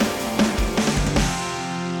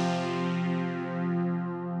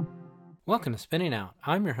Welcome to Spinning Out.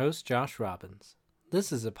 I'm your host, Josh Robbins.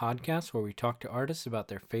 This is a podcast where we talk to artists about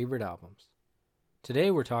their favorite albums.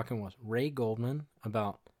 Today we're talking with Ray Goldman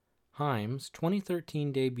about Haim's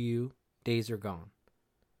 2013 debut, Days Are Gone.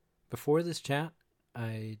 Before this chat,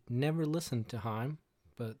 I never listened to Haim,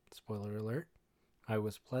 but spoiler alert, I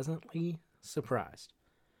was pleasantly surprised.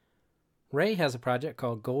 Ray has a project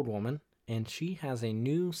called Gold Woman, and she has a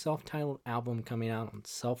new self-titled album coming out on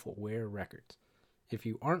Self-Aware Records. If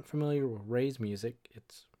you aren't familiar with Ray's music,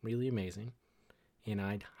 it's really amazing, and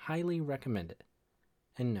I'd highly recommend it.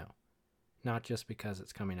 And no, not just because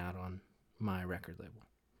it's coming out on my record label.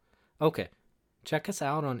 Okay, check us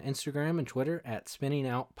out on Instagram and Twitter at Spinning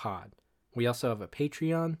Out Pod. We also have a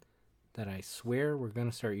Patreon that I swear we're going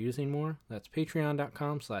to start using more. That's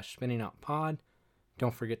patreon.com/spinningoutpod.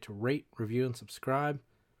 Don't forget to rate, review, and subscribe.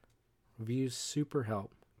 Reviews super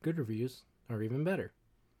help. Good reviews are even better.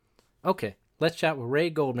 Okay, let's chat with Ray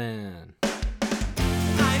Goldman. I'm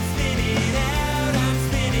spinning out, I'm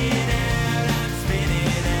spinning out, I'm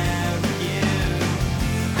spinning out with you.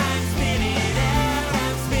 I'm spinning out,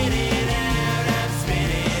 I'm spinning out, I'm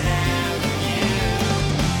spinning out with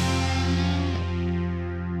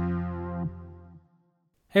you.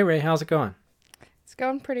 Hey Ray, how's it going? It's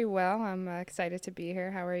going pretty well. I'm excited to be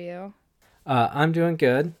here. How are you? I'm doing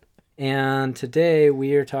good. And today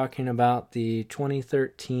we are talking about the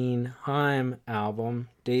 2013 Haim album,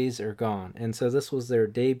 Days Are Gone. And so this was their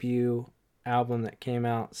debut album that came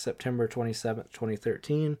out September 27th,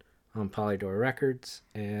 2013 on Polydor Records.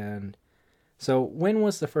 And so when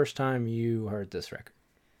was the first time you heard this record?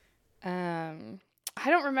 I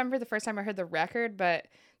don't remember the first time I heard the record, but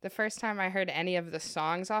the first time I heard any of the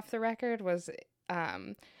songs off the record was,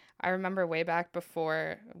 I remember way back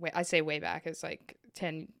before, I say way back, it's like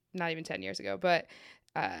 10, not even 10 years ago, but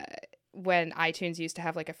when iTunes used to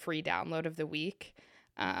have like a free download of the week,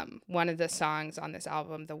 one of the songs on this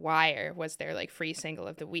album, The Wire, was their like free single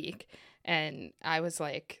of the week. And I was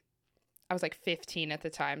like 15 at the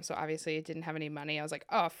time, so obviously I didn't have any money. I was like,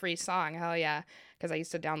 oh, free song, hell yeah, because I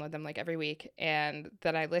used to download them like every week. And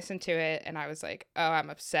then I listened to it and I was like, oh, I'm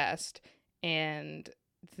obsessed. And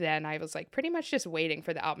then I was like pretty much just waiting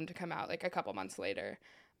for the album to come out like a couple months later.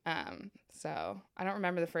 So I don't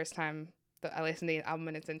remember the first time that I listened to the album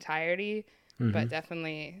in its entirety, but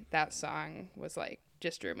definitely that song was like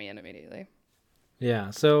just drew me in immediately. Yeah,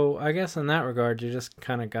 so I guess in that regard, you just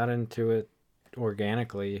kind of got into it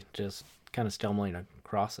organically, just kind of stumbling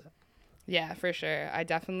across it. Yeah, for sure. I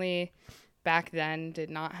definitely back then did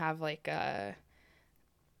not have like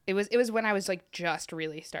it was when I was like just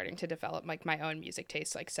really starting to develop like my own music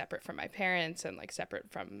taste, like separate from my parents and like separate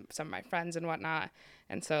from some of my friends and whatnot.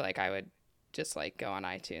 And so like I would just like go on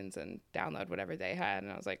iTunes and download whatever they had,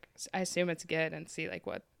 and I was like, I assume it's good, and see like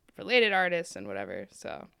what related artists and whatever.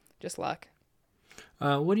 So just luck.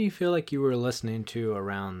 What do you feel like you were listening to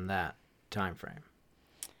around that time frame?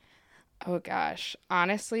 Oh gosh,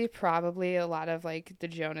 honestly, probably a lot of like the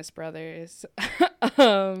Jonas Brothers,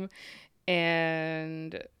 um,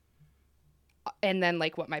 and then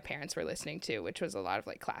like what my parents were listening to, which was a lot of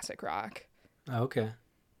like classic rock. Okay.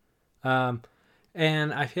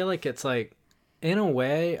 And I feel like it's like, in a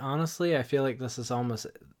way, honestly, I feel like this is almost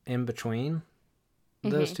in between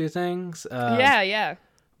those two things. Yeah.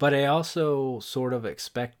 But I also sort of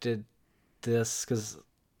expected this because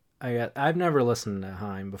I've never listened to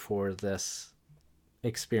Haim before this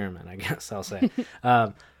experiment, I guess I'll say.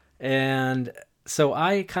 And so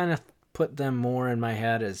I kind of put them more in my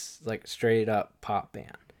head as like straight up pop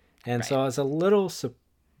band. And so I was a little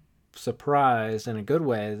surprised in a good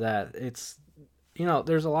way that it's,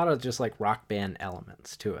 there's a lot of just like rock band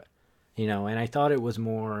elements to it, and I thought it was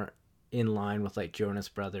more in line with like Jonas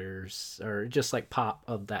Brothers or just like pop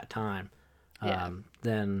of that time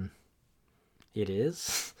than it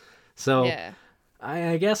is. So Yeah.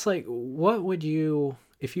 I guess like what would you,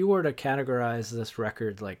 if you were to categorize this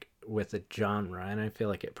record like with a genre, and I feel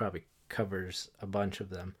like it probably covers a bunch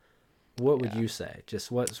of them, what would you say?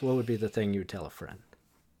 Just what would be the thing you would tell a friend?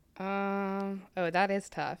 Oh, that is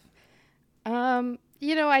tough.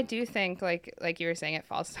 I do think like you were saying, it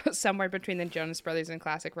falls somewhere between the Jonas Brothers and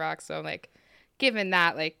classic rock. So like, given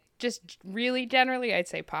that, like, just really generally, I'd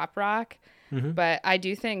say pop rock. But I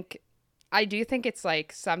do think it's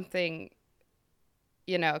like something,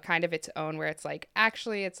 kind of its own, where it's like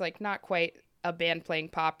actually it's like not quite a band playing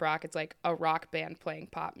pop rock. It's like a rock band playing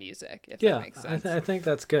pop music. If that makes sense. I think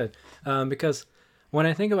that's good because when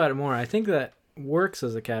I think about it more, I think that works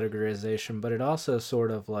as a categorization, but it also sort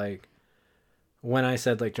of like, when I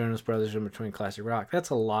said like Jonas Brothers in between classic rock, that's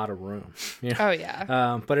a lot of room. Oh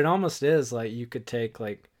yeah. But it almost is like you could take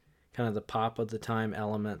like kind of the pop of the time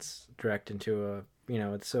elements direct into a,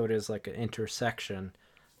 so it is like an intersection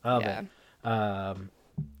of Yeah. it.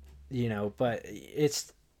 But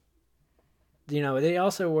it's, they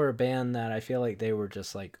also were a band that I feel like they were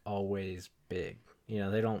just like always big.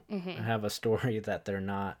 They don't have a story that they're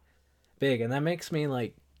not big, and that makes me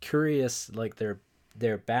like curious, like their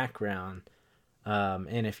background,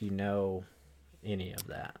 and if you know any of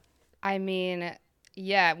that. I mean,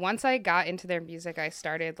 yeah, once I got into their music, I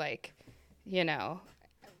started like, you know,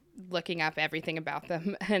 looking up everything about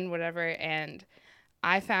them and whatever. And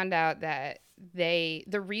I found out that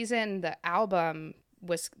the reason the album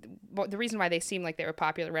was, well, the reason why they seemed like they were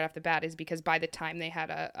popular right off the bat is because by the time they had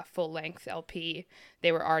a full length LP,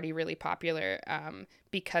 they were already really popular,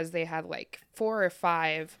 because they had like 4 or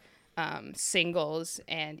 5 singles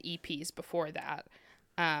and EPs before that,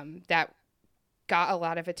 that got a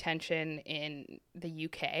lot of attention in the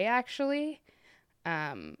UK actually.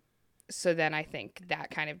 So then I think that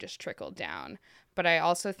kind of just trickled down. But I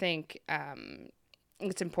also think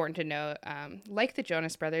it's important to note, like the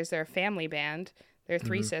Jonas Brothers, they're a family band. They're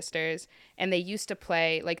 3 sisters, and they used to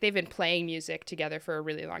play, like they've been playing music together for a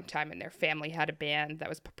really long time, and their family had a band that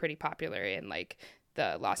was pretty popular in like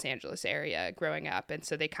the Los Angeles area growing up. And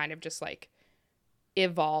so they kind of just like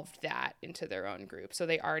evolved that into their own group. So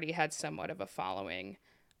they already had somewhat of a following,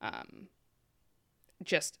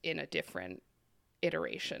 just in a different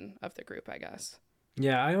iteration of the group, I guess.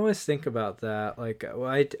 Yeah, I always think about that. Like, well,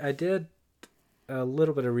 I did a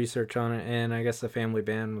little bit of research on it, and I guess the family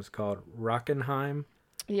band was called Rockenheim.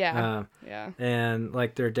 Yeah. Yeah. And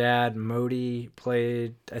like their dad, Modi,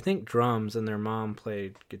 played, I think, drums, and their mom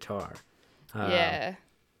played guitar. Yeah.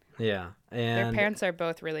 Yeah. Their And parents are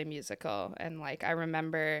both really musical. And like, I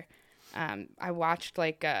remember, I watched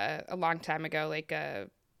like a long time ago, like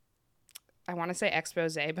I want to say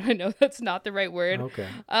expose, but I know that's not the right word. okay.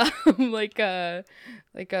 Like a,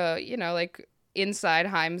 like inside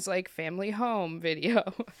Haim's like family home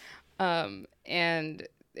video. And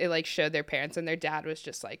it like showed their parents, and their dad was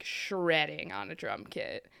just like shredding on a drum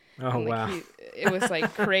kit. Oh, And, like, wow. it was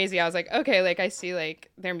like crazy. I was like, okay, like I see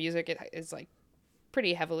like their music is like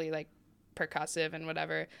pretty heavily like percussive and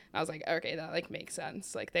whatever. And I was like, okay, that like makes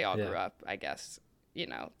sense. Like they all Yeah. grew up, I guess,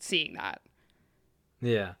 seeing that.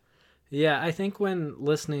 Yeah. Yeah, I think when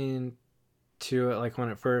listening to it, like when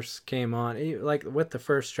it first came on, like with the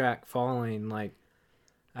first track, Falling, like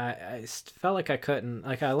felt like I couldn't,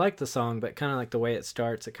 like I liked the song, but kind of like the way it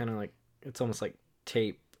starts, it kind of like, it's almost like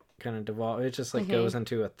tape kind of devolve. It just like goes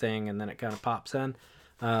into a thing, and then it kind of pops in.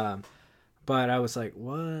 But I was like,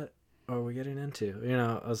 what are we getting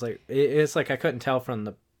into? I was like, it's like I couldn't tell from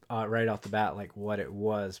the right off the bat like what it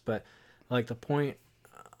was. But like the point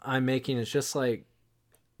I'm making is just like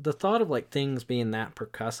the thought of like things being that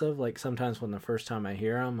percussive. Like sometimes when the first time I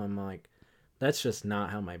hear them, I'm like, that's just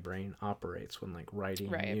not how my brain operates when like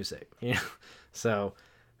writing Right. music. So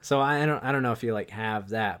I don't know if you like have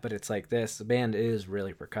that, but it's like this band is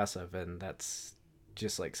really percussive, and that's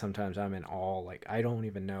just like sometimes I'm in awe. Like I don't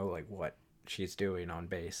even know like what she's doing on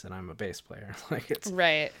bass, and I'm a bass player. Like it's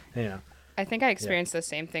Right. I I think I experienced the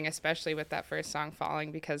same thing, especially with that first song,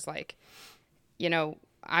 Falling, because like,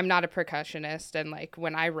 I'm not a percussionist, and like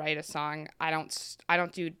when I write a song, I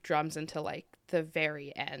don't do drums until like the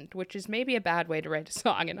very end, which is maybe a bad way to write a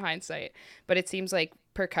song in hindsight, but it seems like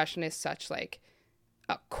percussion is such like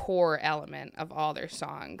a core element of all their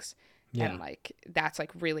songs. Yeah. And like that's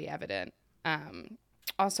like really evident.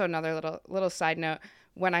 Also another little side note,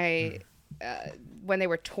 when when they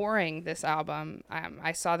were touring this album,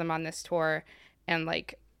 I saw them on this tour, and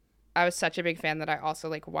like I was such a big fan that I also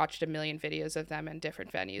like watched a million videos of them in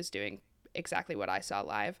different venues doing exactly what I saw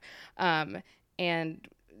live. And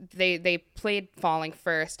they played Falling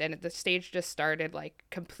first, and the stage just started like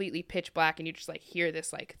completely pitch black, and you just like hear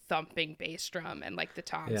this like thumping bass drum, and like the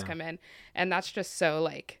toms Yeah. come in, and that's just so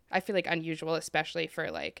like I feel like unusual, especially for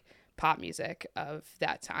like pop music of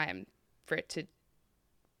that time, for it to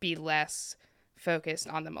be less focused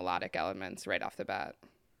on the melodic elements right off the bat.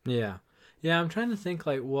 Yeah. Yeah, I'm trying to think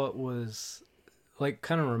like what was like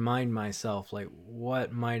kind of remind myself like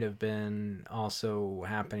what might have been also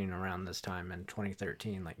happening around this time in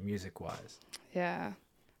 2013 like music wise. Yeah,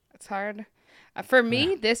 it's hard. For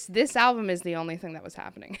me, this album is the only thing that was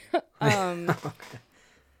happening. Yeah,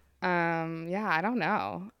 I don't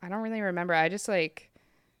know. I don't really remember. I just like,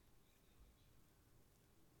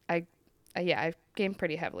 I became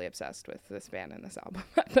pretty heavily obsessed with this band and this album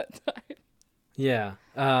at that time. Yeah.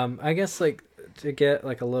 I guess like to get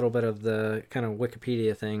like a little bit of the kind of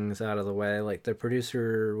Wikipedia things out of the way, like the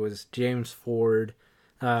producer was James Ford,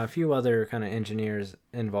 A few other kind of engineers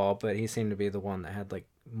involved, but he seemed to be the one that had like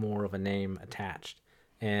more of a name attached.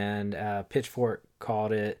 And Pitchfork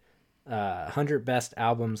called it 100 Best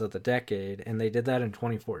Albums of the Decade, and they did that in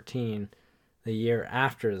 2014, the year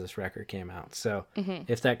after this record came out. So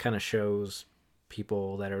if that kind of shows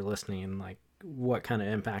people that are listening like what kind of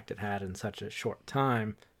impact it had in such a short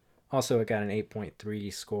time. Also, it got an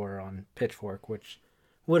 8.3 score on Pitchfork, which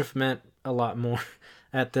would have meant a lot more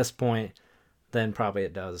at this point than probably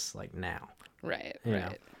it does like now. Right. You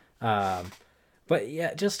right. know? But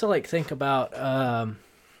yeah, just to like think about,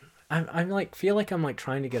 I'm like feel like I'm like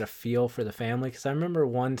trying to get a feel for the family, because I remember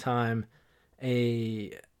one time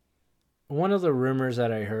one of the rumors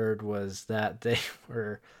that I heard was that they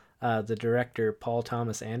were the director Paul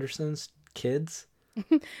Thomas Anderson's kids.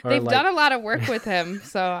 They've done a lot of work with him,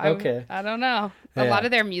 so Okay. I don't know. A lot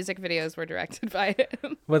of their music videos were directed by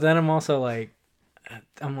him. But then I'm also like,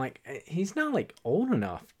 he's not like old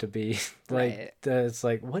enough to be like, Right. it's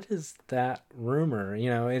like, what is that rumor? You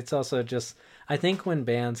know, it's also just, I think when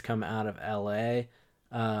bands come out of LA,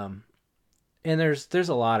 and there's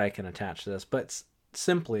a lot I can attach to this, but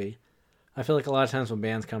simply, I feel like a lot of times when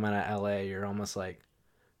bands come out of LA, you're almost like,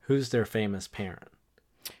 who's their famous parent?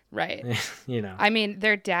 Right. You know? I mean,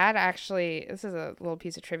 their dad actually, this is a little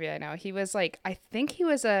piece of trivia I know. He was like, I think he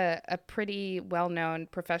was a pretty well-known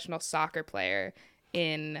professional soccer player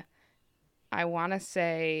in, I want to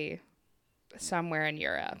say, somewhere in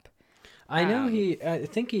Europe. I know I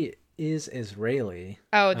think he is Israeli.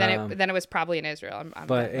 Oh, then it was probably in Israel. I'm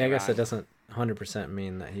But definitely I guess wrong. that doesn't 100%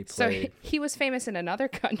 mean that he So played. he was famous in another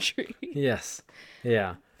country. Yes.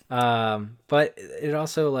 Yeah. But it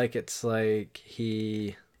also like it's like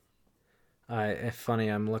it's funny,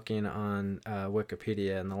 I'm looking on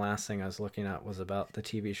Wikipedia, and the last thing I was looking at was about the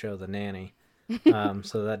TV show The Nanny.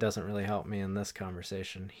 So that doesn't really help me in this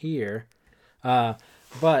conversation here.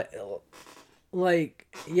 But like,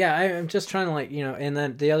 yeah, I'm just trying to like, you know, and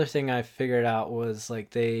then the other thing I figured out was like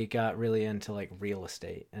they got really into like real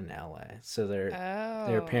estate in LA. So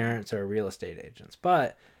their parents are real estate agents.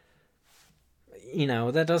 But you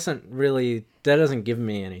know, that doesn't give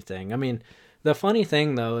me anything. I mean, the funny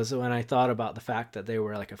thing though is when I thought about the fact that they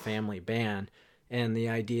were like a family band, and the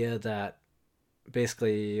idea that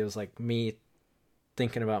basically it was like me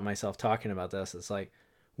thinking about myself talking about this, it's like,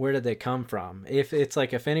 where did they come from? If it's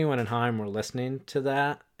like, if anyone in Haim were listening to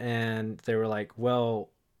that and they were like, well,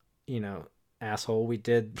 you know, asshole, we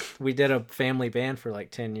did a family band for like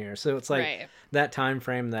 10 years. So it's like Right. that time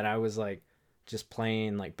frame that I was like just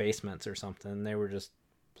playing like basements or something. They were just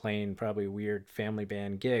playing probably weird family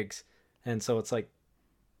band gigs. And so it's like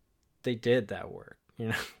they did that work, you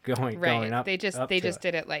know, going up. They just up to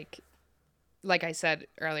did it like I said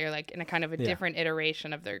earlier, like in a kind of a different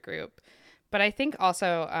iteration of their group. But I think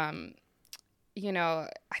also, you know,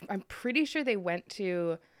 I'm pretty sure they went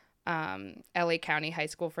to LA County High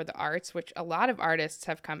School for the Arts, which a lot of artists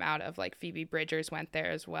have come out of. Like Phoebe Bridgers went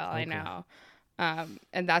there as well. Okay. I know,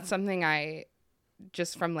 and that's something I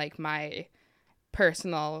just from like my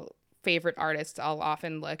personal favorite artists, I'll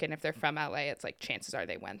often look, and if they're from LA, it's like chances are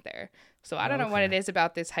they went there. So I don't know what it Okay. is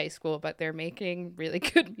about this high school, but they're making really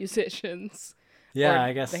good musicians. Yeah, Or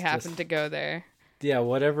I guess they happened to go there, yeah,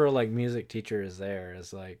 whatever like music teacher is there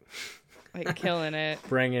is like like killing it.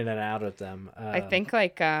 bringing it out of them. I think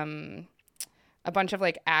like a bunch of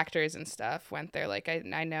like actors and stuff went there. Like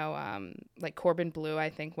I know like Corbin Bleu I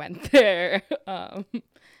think went there,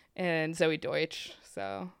 and Zoe Deutsch.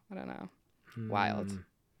 So I don't know, wild.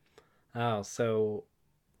 Oh, so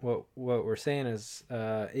what we're saying is,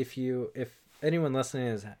 if anyone listening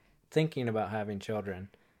is thinking about having children,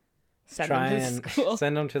 Send try them to and school.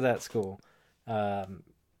 send them to that school. You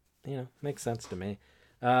know, makes sense to me.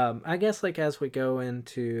 I guess like as we go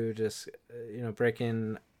into just you know,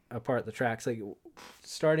 breaking apart the tracks, like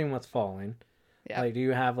starting with Falling. Yeah. Like, do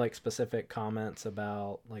you have like specific comments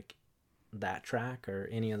about like that track or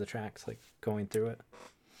any of the tracks like going through it?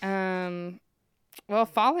 Well,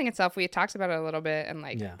 Falling itself, we had talked about it a little bit, and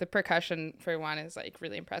like Yeah. the percussion for one is like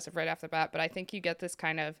really impressive right off the bat. But I think you get this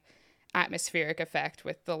kind of atmospheric effect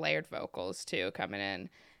with the layered vocals too coming in,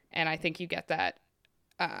 and I think you get that.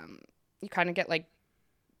 You kind of get like,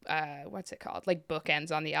 what's it called? Like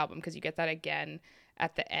bookends on the album, because you get that again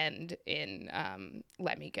at the end in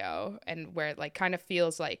Let Me Go, and where it like kind of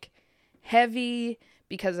feels like heavy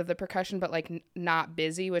because of the percussion, but like not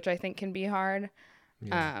busy, which I think can be hard.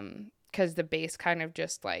 Yeah. Because the bass kind of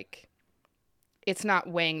just like, it's not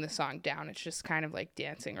weighing the song down. It's just kind of like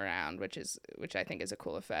dancing around, which I think is a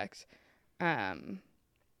cool effect.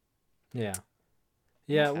 Yeah.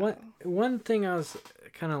 Yeah, So, one thing I was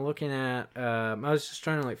kind of looking at, I was just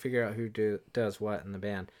trying to like figure out who does what in the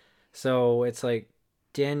band. So it's like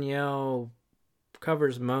Danielle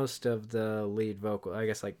covers most of the lead vocal, I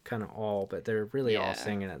guess like kind of all, but they're really all yeah.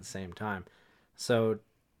 singing at the same time. So,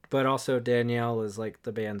 but also Danielle is like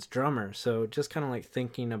the band's drummer. So just kind of like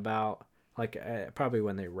thinking about like probably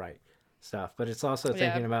when they write stuff, but it's also Yeah.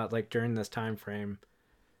 thinking about like during this time frame,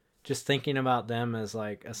 just thinking about them as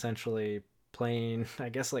like essentially playing, I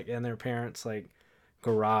guess like in their parents' like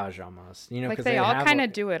garage almost, you know, Like because they they all have kind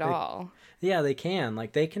of do it they, all. yeah, they can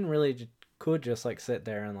like they can really could just like sit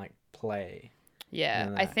there and like play Yeah.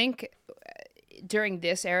 and I that. think during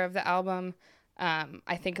this era of the album,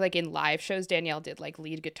 I think like in live shows, Danielle did like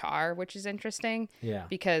lead guitar, which is interesting Yeah.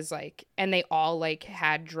 because like, and they all like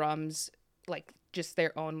had drums, like just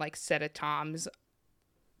their own like set of toms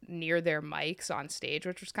near their mics on stage,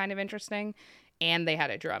 which was kind of interesting. And they had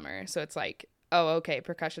a drummer. So it's like, oh, okay,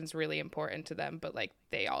 percussion's really important to them, but like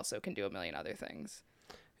they also can do a million other things.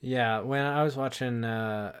 Yeah, when I was watching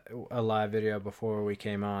a live video before we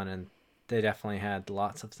came on, and they definitely had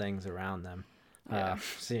lots of things around them. Yeah.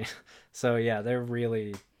 See, so yeah, they're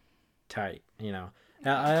really tight, you know.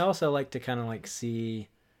 I also like to kind of like see,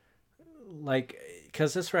 like,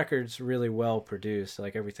 because this record's really well produced,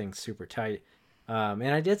 like everything's super tight. And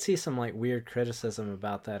I did see some like weird criticism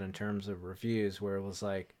about that in terms of reviews, where it was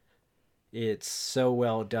like, it's so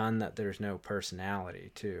well done that there's no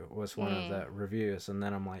personality too, was one of Mm, the reviews. And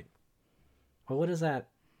then I'm like, well, what does that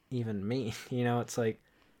even mean? You know, it's like,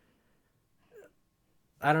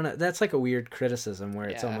 I don't know. That's like a weird criticism where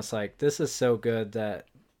it's yeah. almost like this is so good that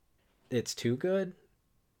it's too good.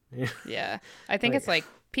 Yeah. I think Like, it's like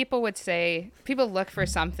people would say, people look for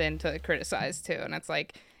something to criticize too. And it's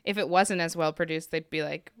like, if it wasn't as well produced, they'd be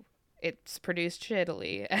like, it's produced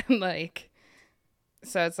shittily. And like,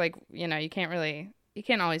 so it's like, you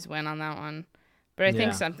can't always win on that one. But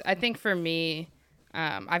yeah. I think for me,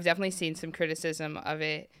 I've definitely seen some criticism of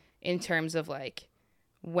it in terms of like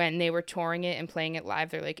when they were touring it and playing it live,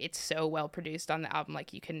 they're like, it's so well produced on the album,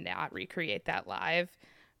 like you cannot recreate that live.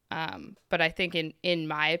 But I think in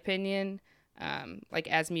my opinion, like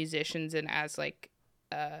as musicians and as like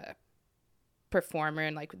a performer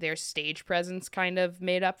and like their stage presence kind of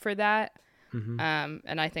made up for that. Hmm.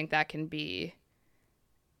 And I think that can be,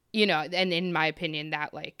 and in my opinion,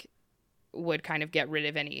 that like would kind of get rid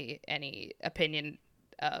of any opinion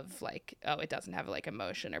of like, oh, it doesn't have like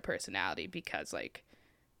emotion or personality because like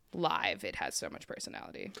live it has so much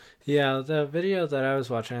personality. Yeah, the video that I was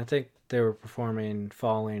watching, I think they were performing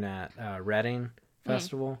Falling at Reading Mm.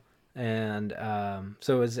 Festival. And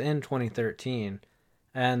so it was in 2013.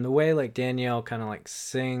 And the way like Danielle kind of like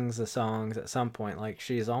sings the songs at some point, like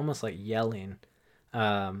she's almost like yelling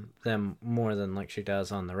them more than like she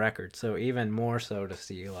does on the record. So even more so to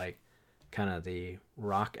see like kind of the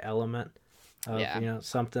rock element of, Yeah. you know,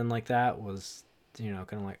 something like that was, you know,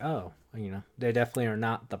 kind of like, oh, you know, they definitely are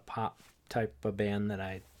not the pop type of band that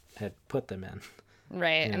I had put them in.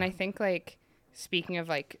 Right. And Yeah. I think like speaking of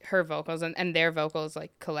like her vocals and their vocals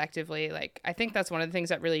like collectively, like I think that's one of the things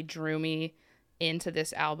that really drew me into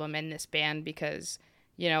this album and this band because,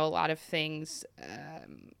 a lot of things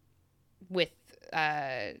with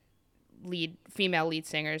female lead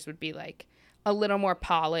singers would be like a little more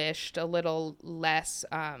polished, a little less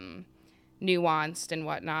nuanced and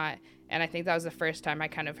whatnot. And I think that was the first time I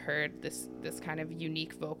kind of heard this kind of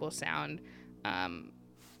unique vocal sound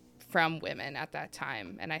from women at that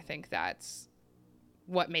time. And I think that's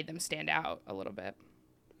what made them stand out a little bit.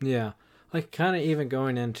 Yeah. Like kind of even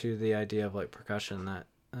going into the idea of like percussion that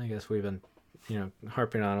I guess we've been, you know,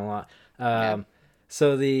 harping on a lot. Yeah.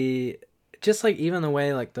 So the, just like even the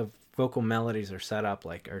way like the vocal melodies are set up,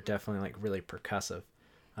 like are definitely like really percussive.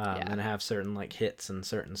 Yeah. And have certain like hits and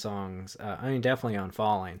certain songs. I mean, definitely on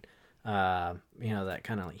Falling, you know, that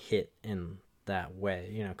kind of like hit in that way,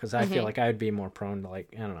 you know, because I feel Hmm. like I'd be more prone to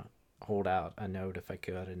like, I don't know, hold out a note if I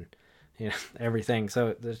could and, you know, everything.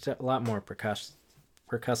 So there's a lot more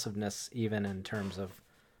percussiveness even in terms of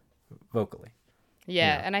vocally.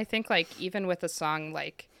 Yeah. Yeah. And I think like even with a song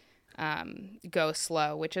like Go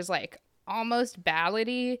Slow, which is like almost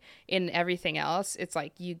ballady in everything else, it's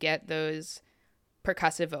like you get those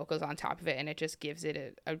percussive vocals on top of it and it just gives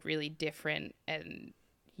it a really different and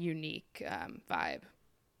unique vibe.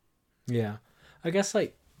 Yeah. I guess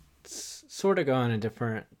like sort of going a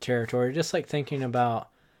different territory, just like thinking about,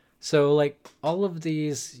 so like all of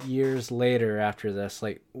these years later after this,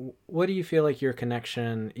 like what do you feel like your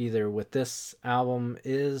connection either with this album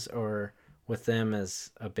is or with them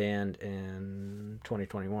as a band in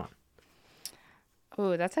 2021?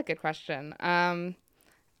 Oh, that's a good question.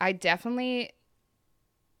 I definitely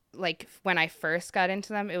like when I first got into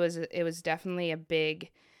them, it was definitely a big,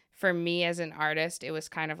 for me as an artist, it was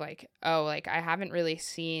kind of like, oh, like I haven't really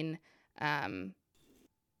seen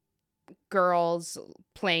girls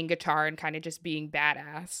playing guitar and kind of just being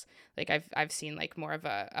badass. Like I've seen like more of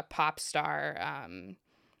a pop star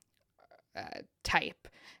type.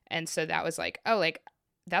 And so that was like, oh, like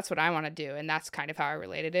that's what I want to do. And that's kind of how I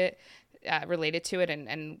related to it.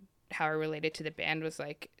 And how I related to the band was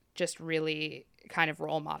like just really kind of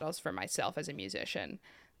role models for myself as a musician,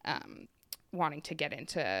 wanting to get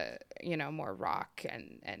into, you know, more rock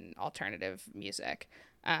and alternative music.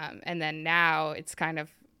 And then now it's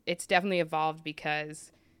definitely evolved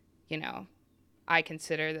because, you know, I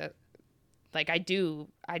consider that, like I do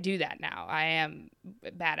that now. I am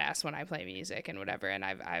badass when I play music and whatever. And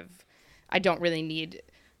I don't really need,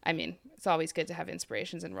 I mean, it's always good to have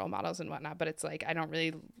inspirations and role models and whatnot, but it's like, I don't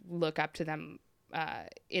really look up to them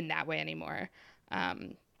in that way anymore.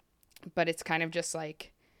 But it's kind of just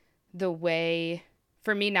like the way,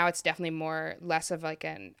 for me now, it's definitely less of like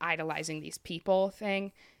an idolizing these people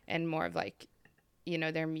thing and more of like, you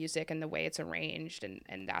know, their music and the way it's arranged.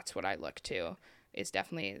 And that's what I look to, is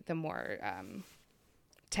definitely the more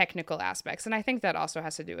technical aspects. And I think that also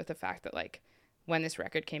has to do with the fact that like when this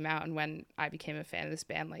record came out and when I became a fan of this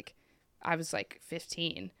band, like I was like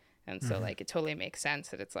 15. And so like it totally makes sense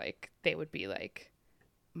that it's like they would be like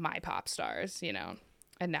my pop stars, you know.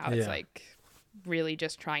 And now it's like really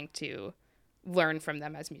just trying to learn from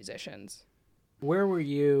them as musicians. Where were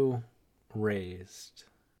you raised?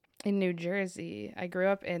 In New Jersey. I grew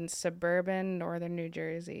up in suburban northern New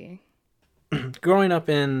Jersey. Growing up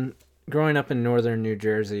in northern New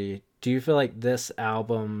Jersey, do you feel like this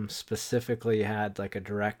album specifically had like a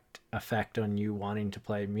direct effect on you wanting to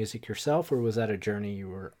play music yourself, or was that a journey you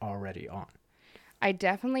were already on? I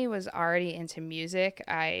definitely was already into music.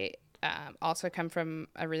 I also come from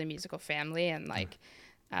a really musical family, and like,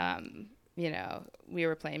 you know, we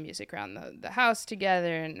were playing music around the house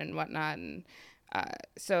together and whatnot. And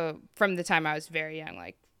so from the time I was very young,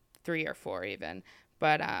 like 3 or 4 even,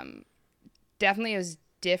 but definitely it was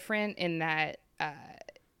different in that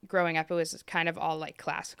growing up, it was kind of all like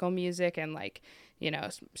classical music and like, you know,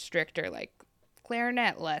 stricter like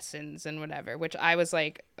clarinet lessons and whatever, which I was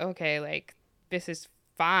like, okay, like this is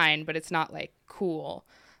fine, but it's not like cool.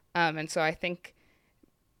 And so I think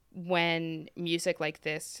when music like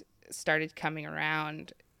this started coming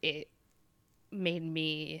around, it made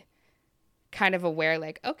me kind of aware,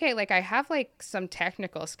 like, okay, like I have like some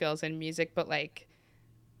technical skills in music, but like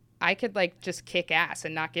I could like just kick ass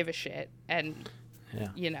and not give a shit. And,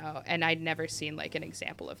 you know, and I'd never seen like an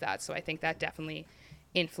example of that. So I think that definitely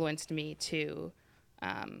influenced me to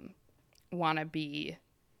want to be,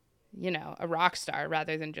 you know, a rock star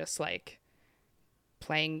rather than just like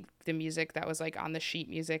playing the music that was like on the sheet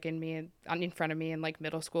music in front of me in like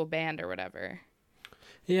middle school band or whatever.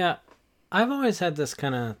 Yeah. I've always had this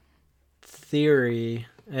kind of theory,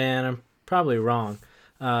 and I'm probably wrong.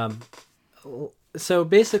 So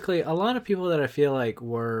basically, a lot of people that I feel like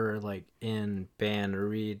were like in band or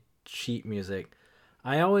read sheet music,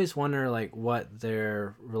 I always wonder like what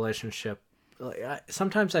their relationship. Like,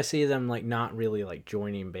 sometimes I see them like not really like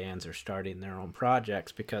joining bands or starting their own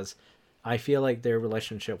projects because I feel like their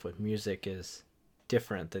relationship with music is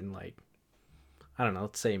different than like, I don't know,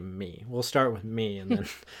 let's say me. We'll start with me, and then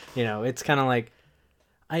you know, it's kind of like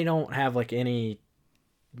I don't have like any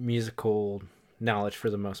musical knowledge for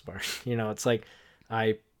the most part. You know, it's like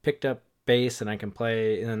I picked up bass and I can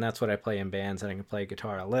play, and then that's what I play in bands, and I can play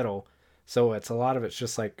guitar a little. So it's a lot of it's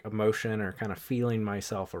just like emotion or kind of feeling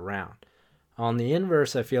myself around. On the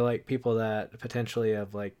inverse, I feel like people that potentially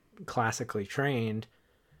have like classically trained,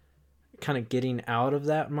 kind of getting out of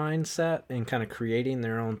that mindset and kind of creating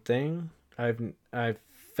their own thing. I've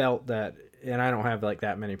felt that, and I don't have like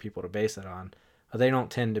that many people to base it on. They don't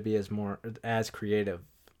tend to be as creative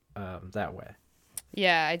that way.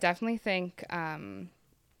 Yeah, I definitely think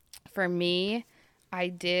for me, I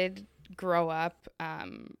did grow up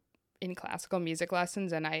in classical music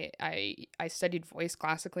lessons, and I studied voice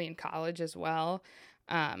classically in college as well.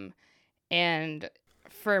 And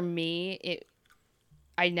for me,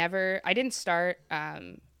 I didn't start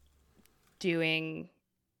doing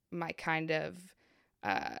my kind of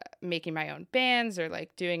making my own bands or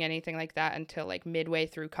like doing anything like that until like midway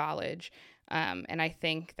through college. And I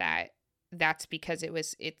think that's because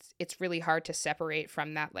it's really hard to separate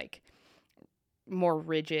from that like more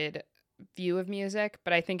rigid view of music.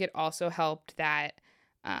 But I think it also helped that,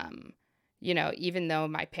 you know, even though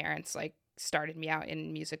my parents like started me out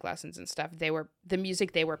in music lessons and stuff, the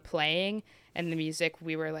music they were playing and the music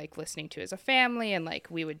we were like listening to as a family and like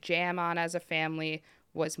we would jam on as a family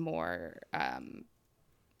was more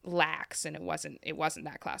lax, and it wasn't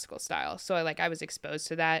that classical style. So I was exposed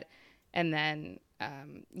to that, and then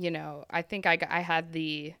I think I had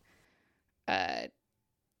the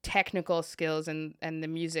technical skills and the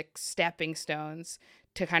music stepping stones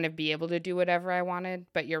to kind of be able to do whatever I wanted.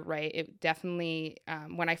 But you're right, it definitely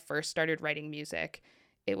when I first started writing music,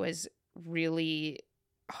 it was really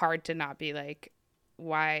hard to not be like,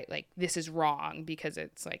 why, like, this is wrong, because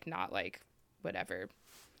it's like not like whatever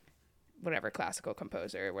classical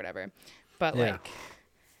composer or whatever. But Yeah. like,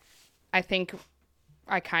 I think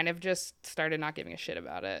I kind of just started not giving a shit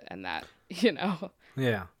about it, and that,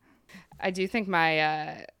 Yeah. I do think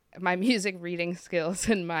my my music reading skills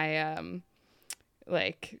and my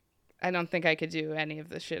I don't think I could do any of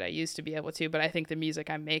the shit I used to be able to, but I think the music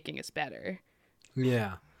I'm making is better.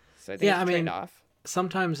 Yeah. So I think Yeah, it's I a mean, trade-off.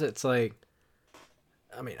 Sometimes it's like,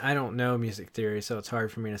 I mean, I don't know music theory, so it's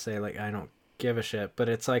hard for me to say like I don't give a shit, but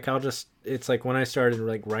it's like it's like when I started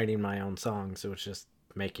like writing my own songs, it was just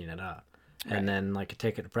making it up. Right. And then like I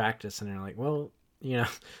take it to practice and they're like, well,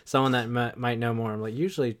 someone that might know more, I'm like,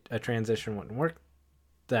 usually a transition wouldn't work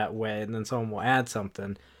that way, and then someone will add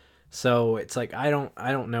something. So it's like I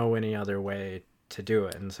don't know any other way to do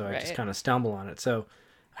it, and so I just Right. kind of stumble on it. So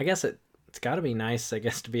I guess it's got to be nice, I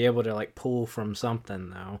guess, to be able to like pull from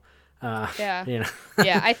something though. Yeah. You know.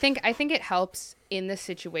 Yeah, I think it helps in the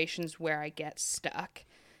situations where I get stuck.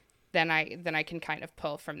 Then I can kind of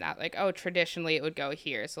pull from that, like, oh, traditionally it would go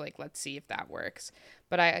here, so like let's see if that works.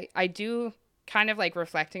 But I do kind of like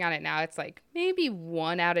reflecting on it now, it's like maybe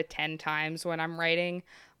 1 out of 10 times when I'm writing,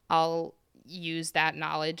 I'll use that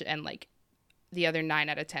knowledge, and like the other 9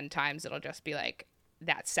 out of 10 times it'll just be like,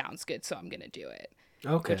 that sounds good, so I'm gonna do it.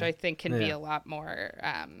 Okay. Which I think can be Yeah. a lot more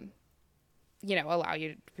allow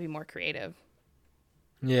you to be more creative.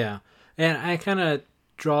 Yeah, and I kind of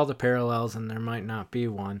draw the parallels, and there might not be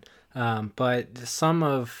one, but some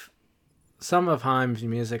of Haim's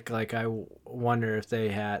music, like wonder if they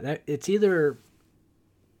had. It's either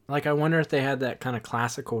like I wonder if they had that kind of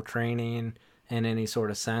classical training in any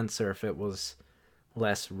sort of sense, or if it was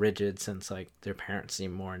less rigid, since like their parents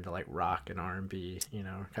seem more into like rock and R&B, kind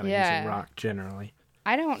of Yeah. using rock generally.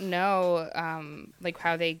 I don't know like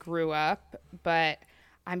how they grew up, but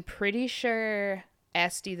I'm pretty sure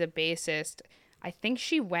Esty, the bassist, I think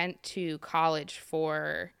she went to college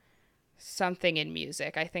for something in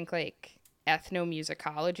music. I think like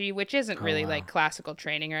ethnomusicology, which isn't Oh, really wow. like classical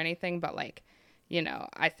training or anything, but like,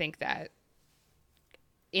 I think that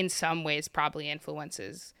in some ways probably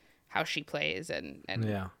influences how she plays and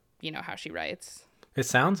Yeah, how she writes. it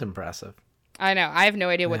sounds impressive. I know. I have no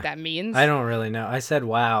idea Yeah. what that means. I don't really know. I said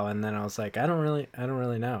wow, and then I was like, I don't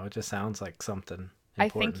really know. It just sounds like something I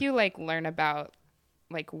important. think you like learn about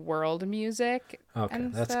like world music. Okay,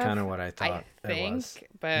 and that's stuff, kind of what I thought I think, it was.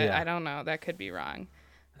 but Yeah. I don't know. That could be wrong.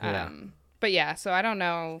 Yeah. But yeah, so I don't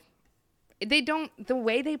know. The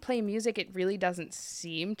way they play music, it really doesn't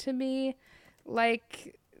seem to me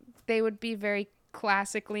like they would be very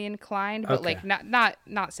classically inclined, but Okay. like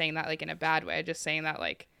not saying that like in a bad way, just saying that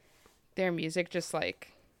like their music just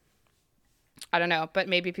like, I don't know, but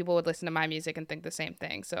maybe people would listen to my music and think the same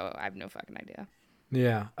thing, so I have no fucking idea.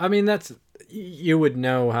 Yeah, I mean you would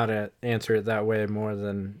know how to answer it that way more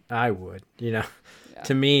than I would. Yeah.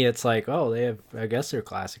 To me, it's like, oh, I guess they're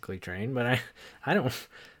classically trained, but I don't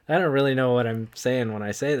really know what I'm saying when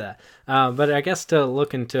I say that. But I guess to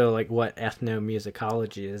look into like what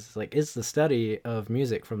ethnomusicology is, like, is the study of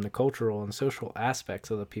music from the cultural and social aspects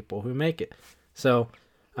of the people who make it. So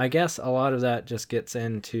I guess a lot of that just gets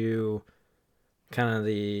into kind of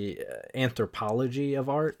the anthropology of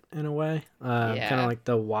art in a way. Kind Yeah. of like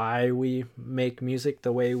the why we make music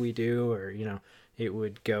the way we do, or it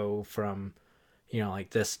would go from like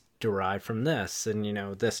this derived from this, and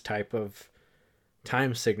this type of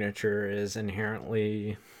time signature is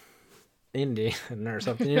inherently Indian or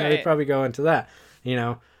something. They Right. probably go into that.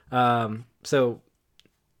 So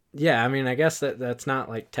yeah, I mean, I guess that's not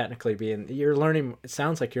like technically you're learning. It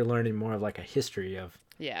sounds like you're learning more of like a history of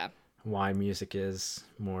Yeah. why music is,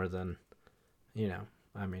 more than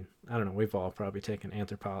I mean, I don't know, we've all probably taken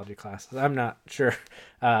anthropology classes. I'm not sure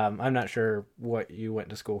what you went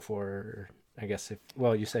to school for, or I guess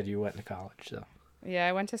you said you went to college, so Yeah,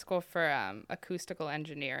 I went to school for acoustical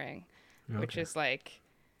engineering, which Okay. is like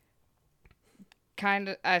kind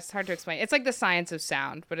of, it's hard to explain. It's like the science of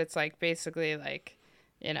sound, but it's like basically like,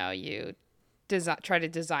 you try to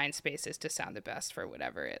design spaces to sound the best for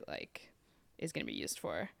whatever it like is going to be used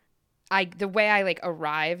for. The way I like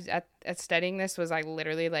arrived at studying this was I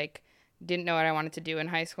literally like didn't know what I wanted to do in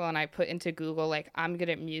high school, and I put into Google like, I'm good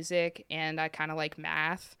at music and I kind of like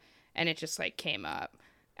math, and it just like came up.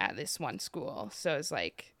 at this one school. So it's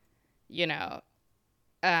like, you know,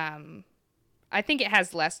 I think it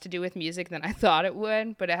has less to do with music than I thought it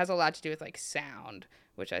would, but it has a lot to do with like sound,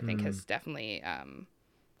 which I think has definitely,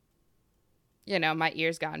 you know, my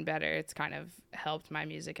ears gotten better. It's kind of helped my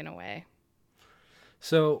music in a way.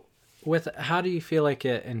 So, how do you feel like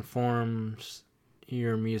it informs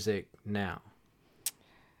your music now?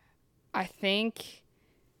 I think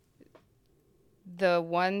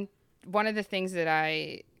one of the things that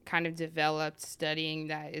I kind of developed studying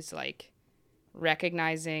that is like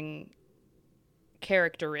recognizing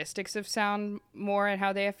characteristics of sound more and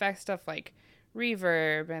how they affect stuff like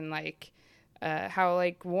reverb and like how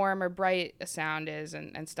like warm or bright a sound is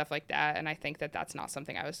and stuff like that. And I think that that's not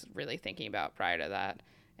something I was really thinking about prior to that.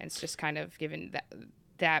 And it's just kind of given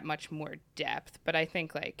that much more depth. But I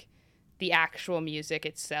think like the actual music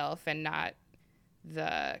itself and not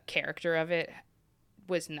the character of it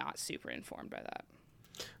was not super informed by that.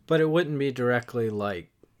 But it wouldn't be directly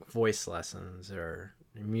like voice lessons or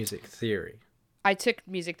music theory. I took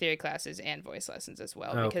music theory classes and voice lessons as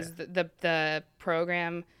well because the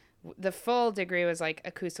program, the full degree was like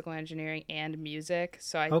acoustical engineering and music.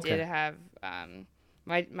 So I did have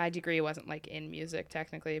my degree wasn't like in music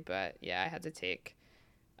technically, but yeah, I had to take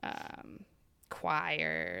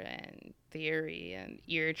choir and theory and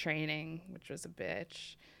ear training, which was a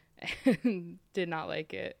bitch. Did not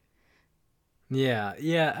like it. Yeah.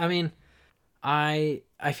 I mean, I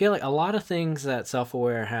feel like a lot of things that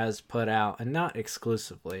Self-Aware has put out, and not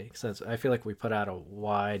exclusively, since I feel like we put out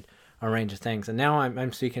a range of things. And now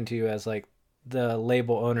I'm speaking to you as like the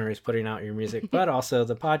label owner who's putting out your music, but also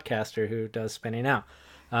the podcaster who does Spinning Out.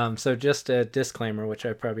 So just a disclaimer, which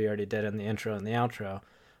I probably already did in the intro and the outro.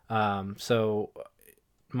 So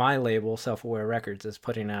my label, Self-Aware Records, is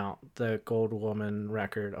putting out the Gold Woman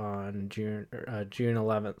record on June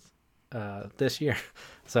 11th. This year.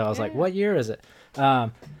 So I was like, what year is it?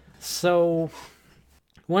 So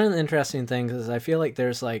one of the interesting things is I feel like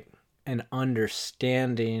there's like an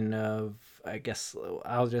understanding of, I guess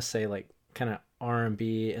I'll just say like kind of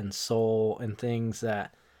R&B and soul and things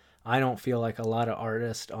that I don't feel like a lot of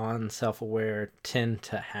artists on Self-Aware tend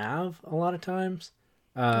to have a lot of times.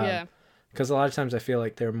 Because a lot of times I feel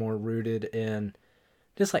like they're more rooted in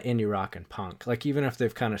just like indie rock and punk. Like even if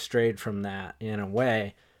they've kind of strayed from that in a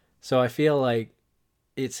way. So I feel like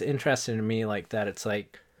it's interesting to me like that it's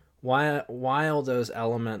like while those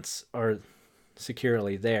elements are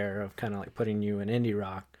securely there of kind of like putting you in indie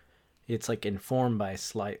rock, it's like informed by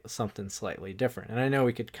something slightly different. And I know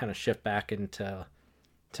we could kind of shift back into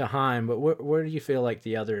Haim, but where do you feel like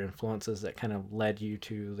the other influences that kind of led you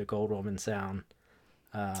to the Gold Woman sound?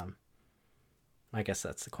 I guess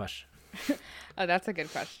that's the question. Oh, that's a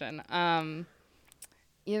good question.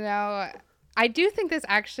 You know, I do think this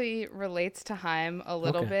actually relates to Haim a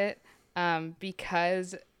little bit,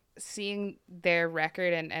 because seeing their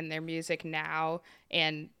record and their music now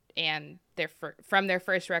and from their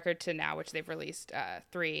first record to now, which they've released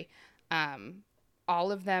 3,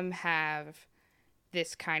 all of them have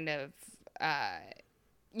this kind of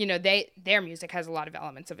you know, their music has a lot of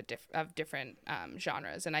elements of different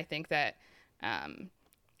genres, and I think that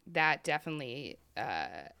that definitely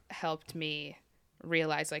helped me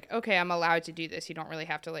realize like, okay, I'm allowed to do this. You don't really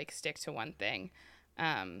have to like stick to one thing.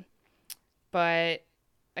 But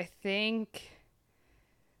I think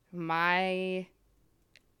the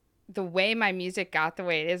way my music got the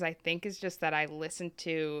way it is, I think is just that I listen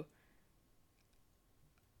to,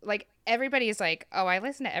 like, everybody's like, oh, I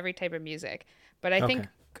listen to every type of music, but I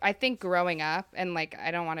think growing up, and like,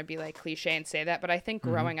 I don't want to be like cliche and say that, but I think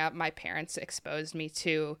growing up, my parents exposed me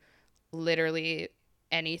to literally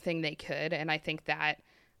anything they could, and I think that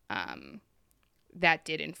that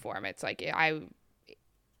did inform it. It's like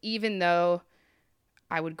even though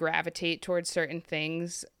I would gravitate towards certain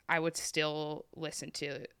things, I would still listen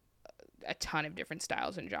to a ton of different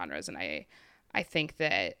styles and genres, and I think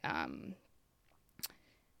that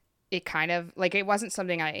it kind of like, it wasn't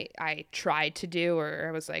something I tried to do, or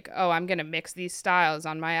I was like, oh, I'm gonna mix these styles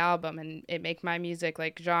on my album and it make my music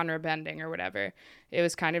like genre bending or whatever. It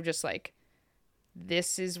was kind of just like,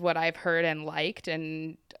 this is what I've heard and liked,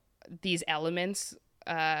 and these elements,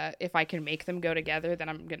 if I can make them go together, then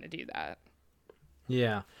I'm gonna do that.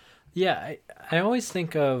 Yeah. I always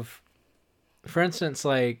think of, for instance,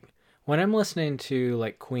 like when I'm listening to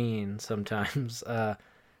like Queen sometimes,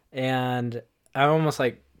 and I'm almost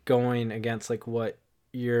like going against like what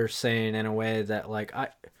you're saying in a way that like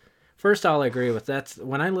I'll agree with. That's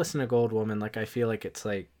when I listen to Gold Woman, like I feel like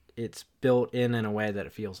it's built in a way that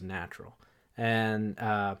it feels natural. And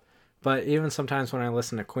but even sometimes when I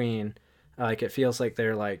listen to Queen, Like it feels like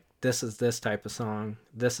they're like, this is this type of song,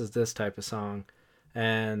 this is this type of song,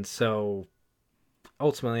 and so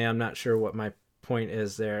ultimately I'm not sure what my point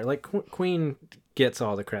is there. Like Queen gets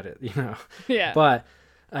all the credit, you know, Yeah. but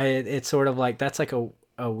it's sort of like that's like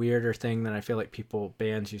a weirder thing that I feel like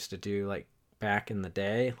bands used to do like back in the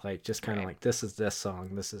day, like just kind of Right. like this is this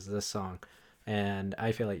song, this is this song, and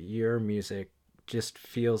I feel like your music just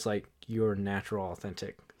feels like your natural,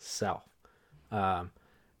 authentic self. Um,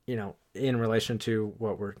 you know, in relation to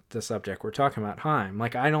the subject we're talking about, Haim.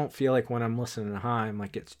 Like I don't feel like when I'm listening to Haim,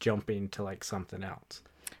 like it's jumping to like something else.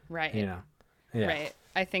 You Right. know, yeah, Right.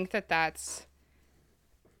 I think that that's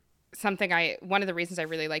something one of the reasons I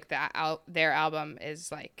really like their album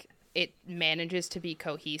is like it manages to be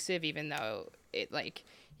cohesive even though it like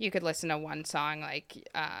you could listen to one song like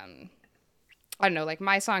I don't know, like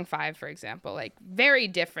My Song 5 for example, like very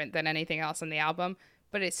different than anything else on the album,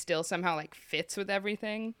 but it still somehow like fits with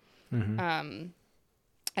everything.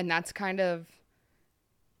 And that's kind of,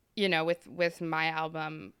 you know, with my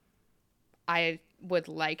album, I would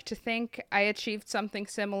like to think I achieved something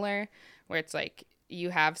similar where it's like you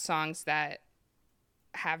have songs that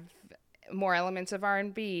have more elements of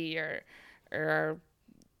R&B or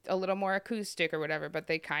a little more acoustic or whatever, but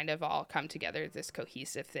they kind of all come together as this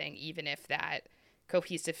cohesive thing, even if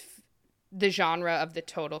the genre of the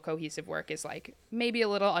total cohesive work is like maybe a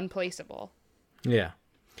little unplaceable. yeah,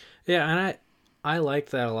 yeah, and I like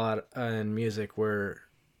that a lot in music where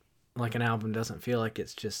like an album doesn't feel like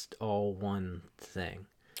it's just all one thing,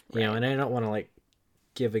 you know. Right. And I don't want to like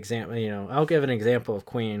give example, you know, I'll give an example of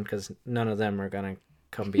Queen because none of them are gonna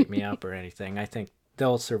come beat me up or anything. I think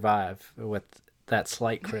they'll survive with that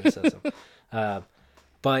slight criticism. uh,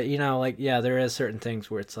 but you know, like yeah, there is certain things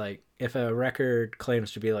where it's like if a record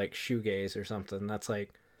claims to be like shoegaze or something, that's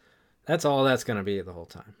like that's all that's gonna be the whole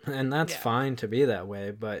time, and that's Yeah. fine to be that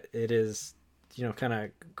way. But it is, you know, kind of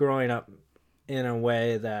growing up in a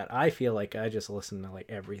way that I feel like I just listen to like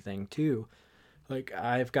everything too. Like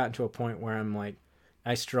I've gotten to a point where I'm like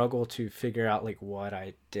I struggle to figure out like what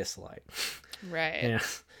I dislike. Right. Yeah.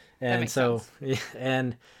 That And makes so sense.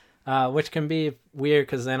 yeah, and which can be weird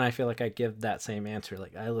because then I feel like I give that same answer.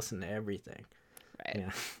 Like I listen to everything. Right.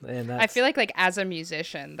 Yeah. And I that's feel like as a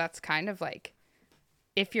musician, that's kind of like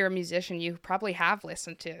if you're a musician, you probably have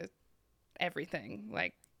listened to everything.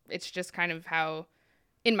 Like it's just kind of how,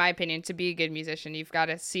 in my opinion, to be a good musician, you've got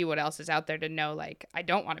to see what else is out there to know like I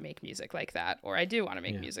don't want to make music like that or I do want to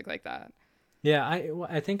make Yeah. music like that. yeah,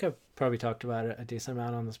 I think I've probably talked about it a decent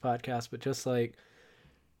amount on this podcast, but just like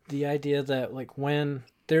the idea that like when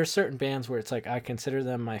there are certain bands where it's like I consider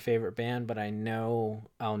them my favorite band, but I know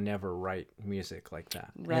I'll never write music like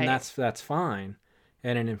that. Right. And that's fine.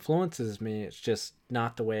 And it influences me. It's just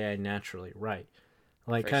not the way I naturally write.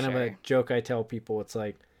 Like For kind of a sure. joke I tell people, it's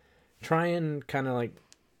like try and kind of like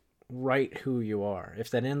write who you are. If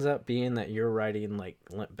that ends up being that you're writing like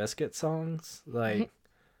Limp Bizkit songs, like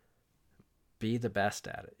be the best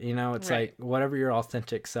at it. You know, it's Right. like whatever your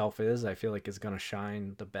authentic self is, I feel like is going to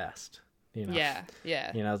shine the best, you know. Yeah.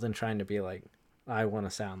 Yeah. You know, than trying to be like I want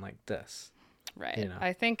to sound like this. Right. You know.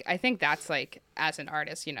 I think that's like as an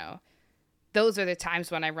artist, you know, those are the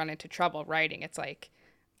times when I run into trouble writing. It's like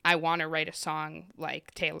I want to write a song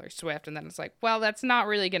like Taylor Swift, and then it's like, well, that's not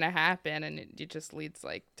really gonna happen, and it just leads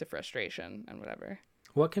like to frustration and whatever.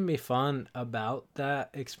 What can be fun about that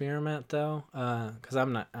experiment though, cuz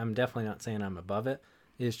I'm definitely not saying I'm above it,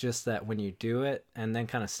 is just that when you do it and then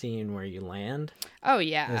kind of seeing where you land Oh is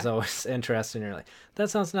yeah, always interesting. You're like, that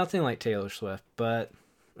sounds nothing like Taylor Swift, but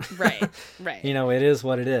right, right. you know, it is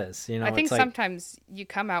what it is. You know, I think it's like sometimes you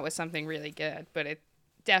come out with something really good, but it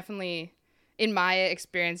definitely, in my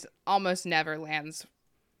experience, almost never lands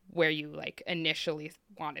where you like initially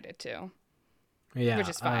wanted it to, yeah, which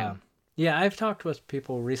is fine. yeah, I've talked with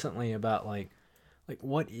people recently about like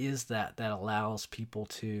what is that allows people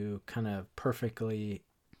to kind of perfectly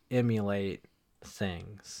emulate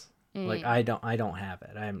things. Like I don't have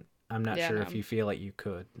it. I'm not Yeah, sure no. if you feel like you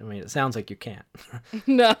could. I mean, it sounds like you can't.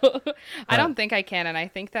 No, I But- don't think I can. And I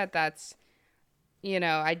think that's, you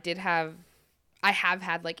know, I have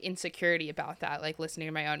had like insecurity about that, like listening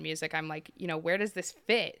to my own music. I'm like, you know, where does this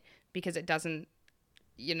fit? Because it doesn't,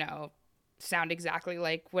 you know, sound exactly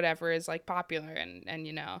like whatever is like popular. And,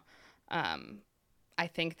 you know, I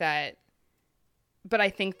think that, but I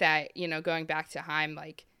think that, you know, going back to Haim,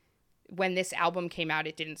 like when this album came out,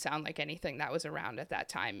 it didn't sound like anything that was around at that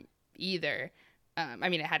time either. I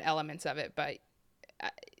mean, it had elements of it, but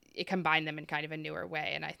it combined them in kind of a newer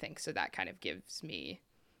way. And I think so that kind of gives me,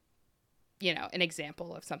 you know, an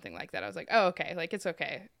example of something like that. I was like, oh, okay. Like it's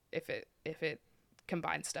okay if it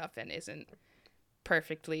combines stuff and isn't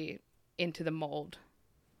perfectly into the mold.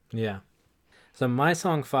 Yeah. So my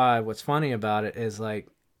song 5, what's funny about it is like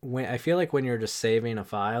when I feel like when you're just saving a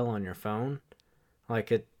file on your phone,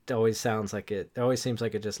 like it always sounds like it always seems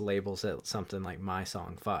like it just labels it something like my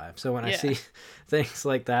song 5. So when I Yeah. see things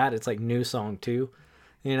like that, it's like new song 2.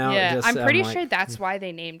 You know, Yeah, just, I'm pretty like, sure that's why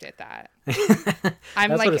they named it that. that's like-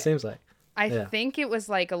 what it seems like. I Yeah. think it was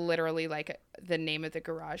like literally like the name of the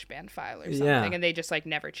GarageBand file or something, Yeah. and they just like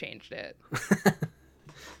never changed it.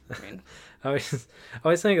 I mean, I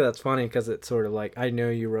always think that's funny because it's sort of like I know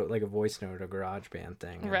you wrote like a voice note or GarageBand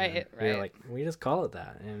thing, and Right, then you're right. like, we just call it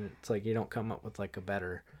that, and it's like you don't come up with like a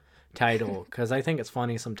better title because I think it's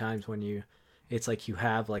funny sometimes when it's like you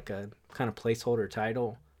have like a kind of placeholder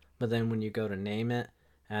title, but then when you go to name it,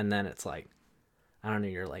 and then it's like, I don't know,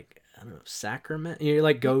 you're like, I don't know, sacrament, you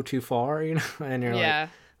like go too far, you know, and you're yeah. like,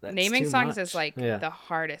 that's Naming too songs much. is like yeah, the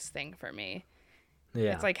hardest thing for me.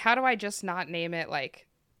 yeah, It's like, how do I just not name it like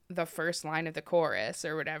the first line of the chorus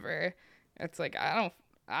or whatever? It's like I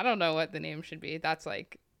don't know what the name should be. That's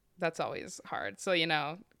always hard. So,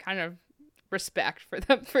 kind of respect for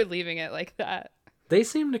them for leaving it like that. they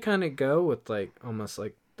seem to kind of go with like almost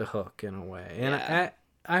like the hook in a way, and Yeah.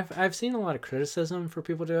 I've seen a lot of criticism for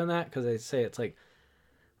people doing that because they say it's like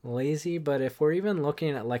lazy. But if we're even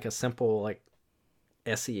looking at like a simple like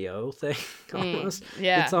SEO thing, almost,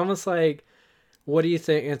 yeah. it's almost like, what do you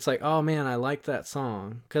think? It's like, oh man, I like that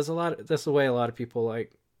song because that's the way a lot of people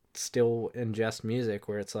like still ingest music,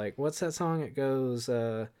 where it's like, what's that song? It goes,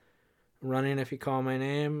 running if you call my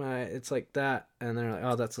name. It's like that, and they're like,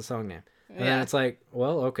 oh, that's the song name. And then Yeah. it's like,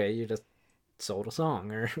 well, okay, you just sold a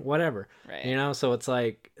song or whatever, Right. you know? So it's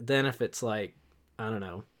like, then if it's like, I don't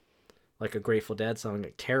know, like a Grateful Dead song,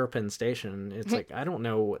 like Terrapin Station, it's like, I don't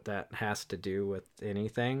know what that has to do with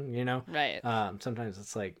anything, you know? Right. Sometimes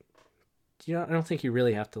it's like, I don't think you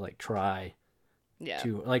really have to like try Yeah.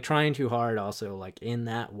 trying too hard also like in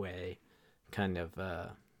that way kind of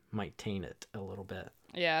might taint it a little bit.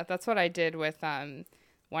 Yeah, that's what I did with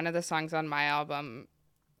one of the songs on my album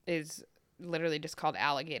is literally just called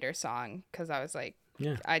Alligator Song because I was like,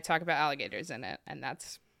 Yeah. I talk about alligators in it, and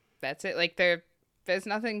that's it. Like there's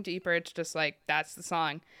nothing deeper. It's just like that's the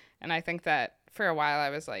song, and I think that for a while I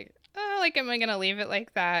was like, oh, like am I gonna leave it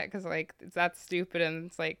like that? Because like that's stupid, and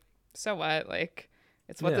it's like, so what? Like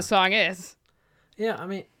it's what Yeah. the song is. Yeah, I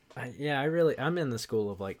mean, I'm in the school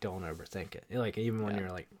of like, don't overthink it. Like even when Yeah.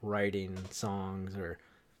 you're like writing songs or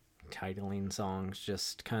titling songs,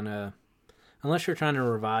 just kind of, unless you're trying to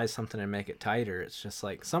revise something and make it tighter, it's just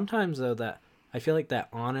like sometimes though that I feel like that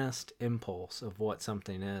honest impulse of what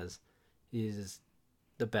something is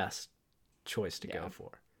the best choice to Yeah. go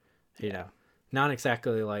for. You know, not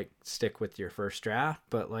exactly like stick with your first draft,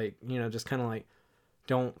 but like, just kind of like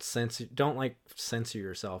don't like censor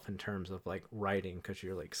yourself in terms of like writing because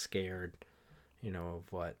you're like scared, of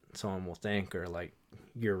what someone will think, or like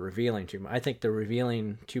you're revealing too much. I think the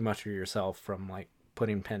revealing too much of yourself from like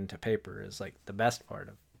putting pen to paper is like the best part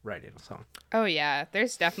of writing a song. Oh yeah,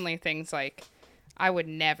 there's definitely things like I would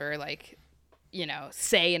never like,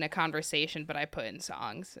 say in a conversation, but I put in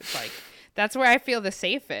songs. It's like that's where I feel the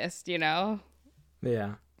safest, Yeah.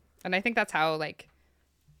 And I think that's how like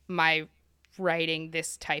my writing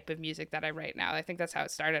this type of music that I write now. I think that's how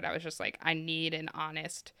it started. I was just like, I need an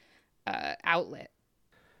honest outlet.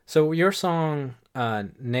 So your song,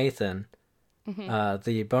 Nathan, Mm-hmm.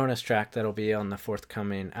 the bonus track that'll be on the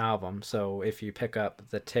forthcoming album. So if you pick up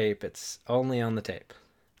the tape, it's only on the tape.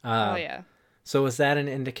 Oh yeah. So is that an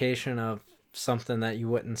indication of something that you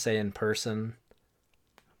wouldn't say in person,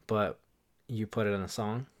 but you put it in a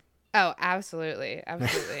song? Oh, absolutely.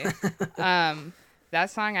 Absolutely. That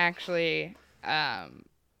song actually, I'm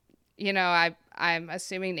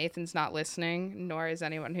assuming Nathan's not listening, nor is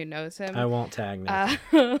anyone who knows him. I won't tag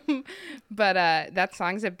Nathan. But that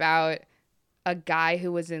song's about a guy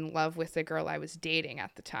who was in love with the girl I was dating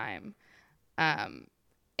at the time.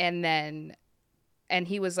 And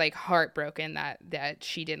he was like heartbroken that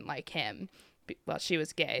she didn't like him. Well, she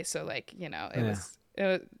was gay. So like,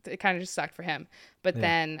 it kind of just sucked for him. But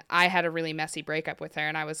then I had a really messy breakup with her,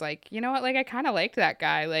 and I was like, you know what? Like, I kind of liked that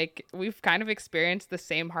guy. Like, we've kind of experienced the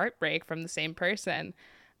same heartbreak from the same person.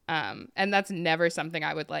 And that's never something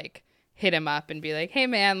I would like hit him up and be like, hey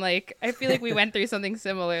man, like, I feel like we went through something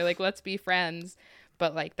similar. Like, let's be friends.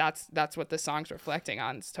 But like, that's what the song's reflecting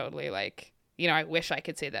on. It's totally like, I wish I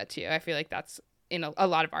could say that to you. I feel like that's a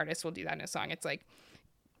lot of artists will do that in a song. It's like,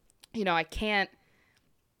 I can't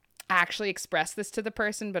actually express this to the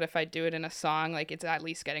person, but if I do it in a song, like it's at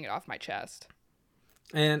least getting it off my chest.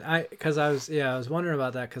 And I was wondering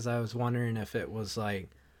about that because I was wondering if it was like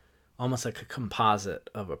almost like a composite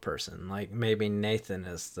of a person. Like maybe Nathan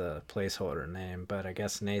is the placeholder name, but I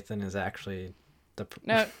guess Nathan is actually the.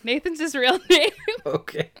 No, Nathan's his real name.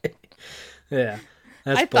 Okay. Yeah.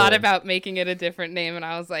 That's I thought bold. about making it a different name, and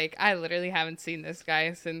I was like, I literally haven't seen this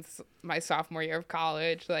guy since my sophomore year of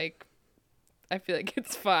college. Like, I feel like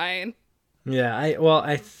it's fine. Yeah,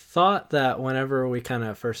 I thought that whenever we kind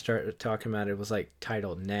of first started talking about it, it was like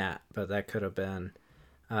titled Nat, but that could have been.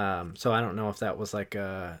 So I don't know if that was like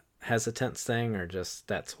a hesitance thing or just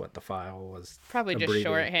that's what the file was. Probably just abbreviated.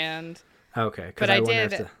 shorthand. Okay, 'cause But I wonder if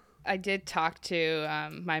did. I did talk to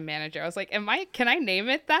my manager. I was like, can I name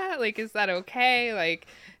it that? Like, is that okay? Like,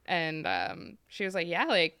 and she was like, yeah,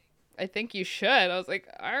 like, I think you should. I was like,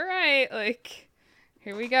 all right, like,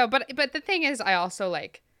 here we go. But the thing is, I also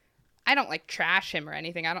like, I don't like trash him or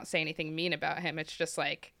anything. I don't say anything mean about him. It's just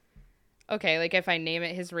like, okay, like if I name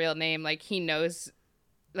it his real name, like he knows,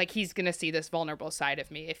 like he's going to see this vulnerable side of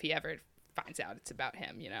me if he ever finds out it's about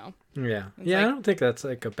him, you know? Yeah. It's Yeah, like- I don't think that's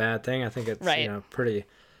like a bad thing. I think it's, Right. you know, pretty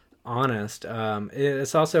honest.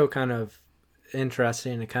 It's also kind of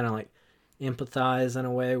interesting to kind of like empathize in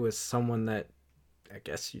a way with someone that I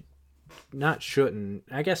guess you shouldn't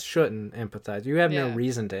empathize. You have no Yeah.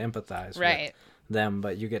 reason to empathize Right. with them,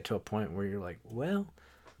 but you get to a point where you're like, well,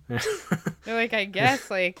 They're like, I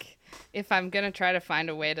guess, like, if I'm going to try to find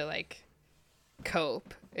a way to, like,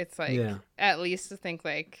 cope, it's like, Yeah. at least to think,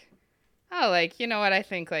 like, oh, like, you know what? I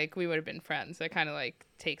think, like, we would have been friends. That kind of, like,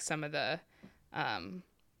 takes some of the,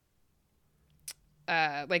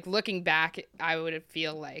 like, looking back, I would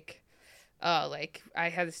feel like, oh, like, I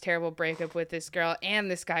had this terrible breakup with this girl, and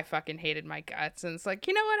this guy fucking hated my guts. And it's like,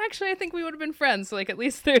 you know what? Actually, I think we would have been friends. So, like, at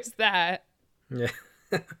least there's that. yeah.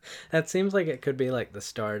 That seems like it could be like the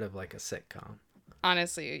start of like a sitcom.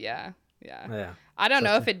 Honestly, yeah. Yeah. Yeah. I don't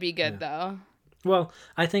know Such if it'd be good, though. Well,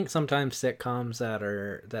 I think sometimes sitcoms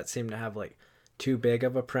that seem to have like too big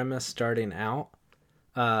of a premise starting out,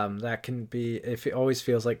 that can be, if it always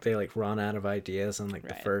feels like they like run out of ideas in like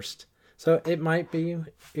the Right. first. So it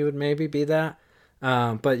would maybe be that,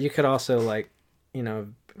 but you could also like, you know,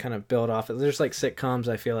 kind of build off it. There's like sitcoms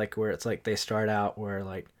I feel like where it's like they start out where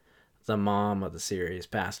like the mom of the series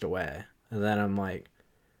passed away, and then I'm like,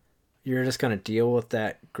 you're just gonna deal with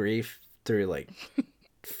that grief through like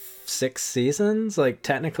 6 seasons. Like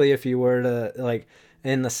technically if you were to like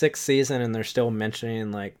in the 6th season and they're still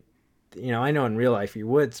mentioning like, you know, I know in real life you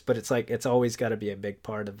would, but it's like it's always got to be a big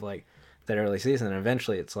part of like that early season, and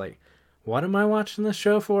eventually it's like, what am I watching this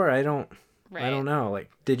show for? I don't know. Like,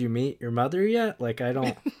 did you meet your mother yet? Like, I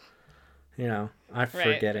don't you know, I'm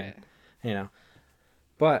forgetting, right. you know.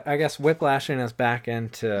 But I guess whiplashing us back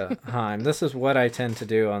into Haim. This is what I tend to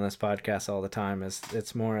do on this podcast all the time. Is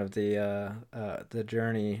it's more of the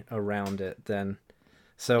journey around it than.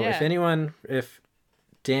 So Yeah. if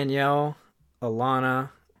Danielle, Alana,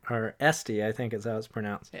 or Esty, I think is how it's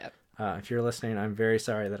pronounced. Yep. If you're listening, I'm very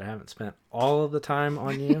sorry that I haven't spent all of the time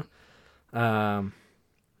on you.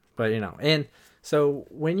 But you know, and so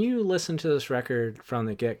when you listen to this record from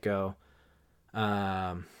the get-go,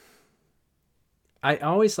 I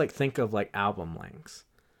always like think of like album lengths.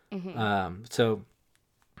 So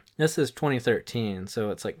this is 2013,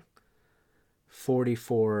 so it's like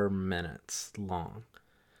 44 minutes long.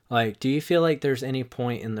 Like, do you feel like there's any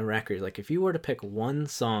point in the record, like if you were to pick one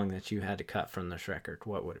song that you had to cut from this record,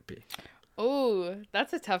 what would it be? Oh,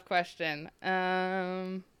 that's a tough question.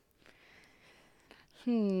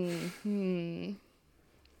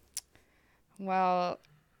 Well,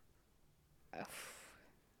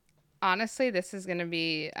 honestly, this is gonna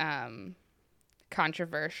be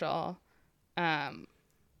controversial.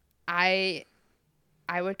 I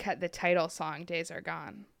would cut the title song "Days Are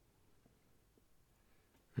Gone."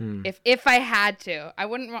 If I had to, I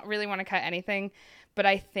wouldn't really want to cut anything, but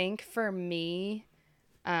I think for me,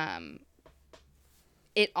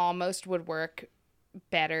 it almost would work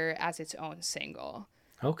better as its own single.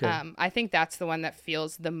 Okay. I think that's the one that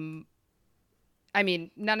feels I mean,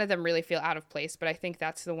 none of them really feel out of place, but I think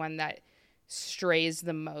that's the one that strays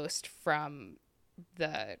the most from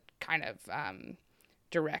the kind of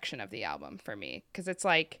direction of the album for me. Because it's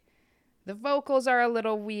like the vocals are a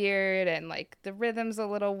little weird and like the rhythm's a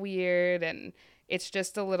little weird and it's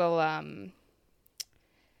just a little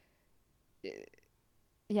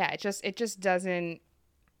yeah, it just doesn't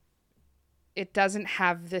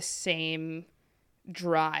have the same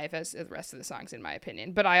drive as the rest of the songs in my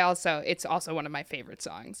opinion, but it's also one of my favorite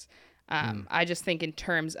songs. I just think in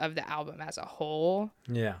terms of the album as a whole,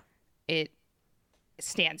 Yeah. it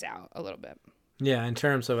stands out a little bit. Yeah, in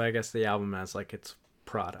terms of, I guess, the album as like its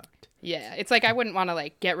product. Yeah, it's like I wouldn't want to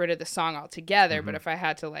like get rid of the song altogether, but if I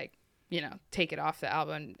had to like take it off the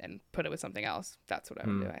album and put it with something else. That's what I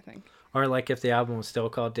would do, I think. Or like if the album was still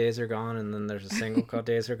called Days Are Gone and then there's a single called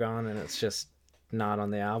Days Are Gone and it's just not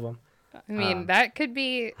on the album. I mean, that could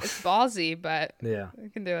be, it's ballsy, but Yeah. we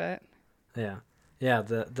can do it. Yeah. Yeah.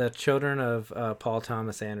 The children of Paul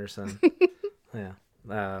Thomas Anderson. Yeah.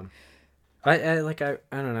 I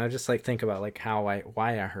don't know. I just like think about like why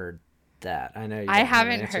I heard that. I know you I don't know the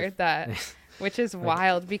haven't answer. heard that, which is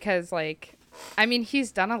wild because like, I mean,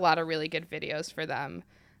 he's done a lot of really good videos for them.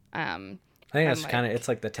 I think that's like- kind of, it's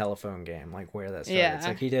like the telephone game, like where that started. Yeah. It's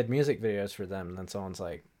like he did music videos for them, and then someone's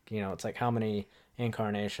like, it's like how many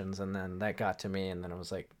incarnations, and then that got to me, and then it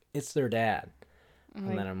was like, it's their dad.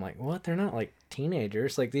 And then I'm like, what? They're not like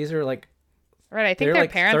teenagers. Like these are like, Right. I think they're their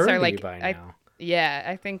like parents 30 are like, by now. yeah,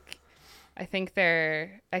 I think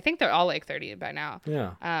they're all like 30 by now.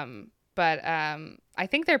 Yeah. But I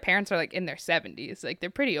think their parents are like in their 70s. Like they're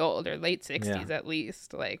pretty old, or late 60s at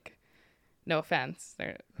least. Like, no offense,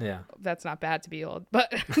 Yeah. that's not bad to be old,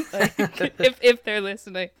 but like, if they're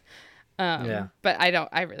listening. Yeah. But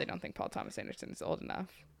I really don't think Paul Thomas Anderson is old enough.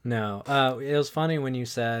 No. It was funny when you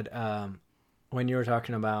said, when you were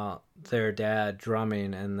talking about their dad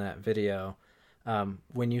drumming in that video,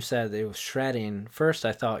 when you said it was shredding, first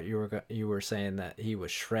I thought you were saying that he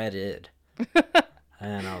was shredded.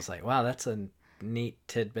 And I was like, wow, that's a neat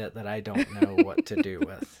tidbit that I don't know what to do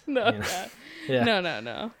with. No, you know? Yeah.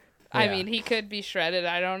 no. I Yeah. mean, he could be shredded.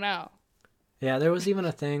 I don't know. Yeah, there was even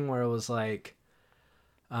a thing where it was like,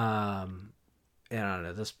 I don't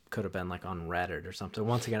know, this could have been like on Reddit or something.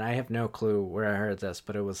 Once again, I have no clue where I heard this,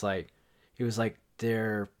 but it was like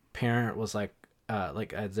their parent was like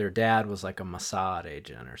their dad was like a Mossad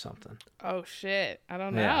agent or something. Oh shit! I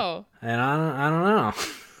don't Yeah. know. And I don't know.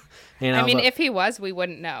 I mean, but- if he was, we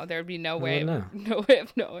wouldn't know. There would be no way, wouldn't no way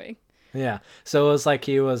of knowing. Yeah. So it was like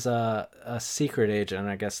he was a secret agent.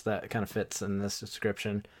 I guess that kind of fits in this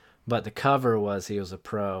description. But the cover was he was a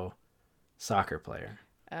pro soccer player.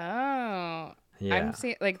 Oh, Yeah. I'm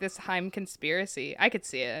seeing like this Heim conspiracy. I could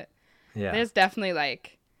see it. Yeah. There's definitely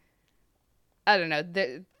like, I don't know.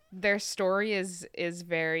 Their story is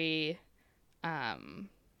very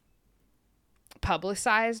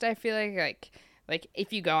publicized. I feel like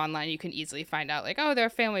if you go online, you can easily find out like, oh, they're a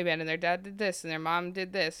family band and their dad did this and their mom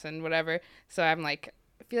did this and whatever. So I'm like,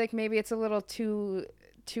 I feel like maybe it's a little too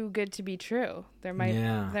good to be true. There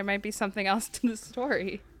might be something else to the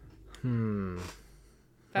story. I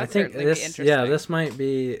That's think certainly be this, interesting. yeah, this might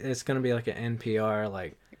be, it's going to be like an NPR,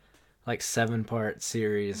 like 7-part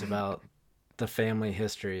series about the family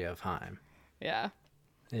history of Heim. Yeah.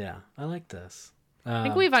 Yeah. I like this. I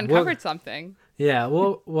think we've uncovered something. Yeah.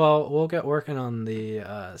 We'll get working on the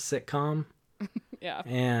sitcom Yeah.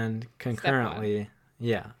 and concurrently,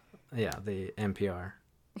 the NPR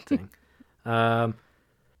thing.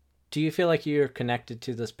 Do you feel like you're connected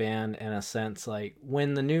to this band in a sense, like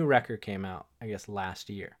when the new record came out, I guess last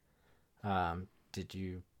year, did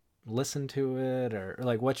you listen to it, or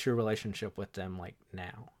like what's your relationship with them like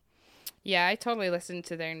now? Yeah, I totally listened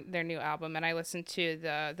to their new album, and I listened to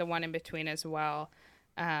the one in between as well.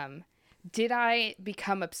 Did I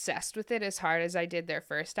become obsessed with it as hard as I did their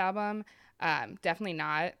first album? Definitely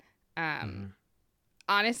not.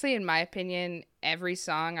 Honestly, in my opinion, every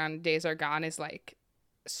song on Days Are Gone is like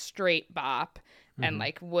straight bop, and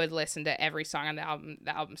like would listen to every song on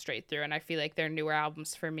the album straight through. And I feel like their newer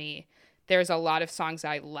albums, for me, there's a lot of songs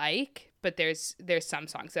I like, but there's some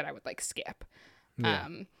songs that I would like skip. Yeah.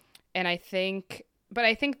 And I think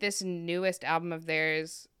this newest album of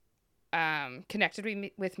theirs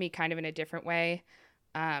connected with me kind of in a different way,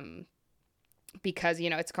 because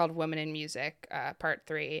it's called Woman in Music Part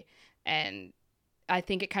 3, and I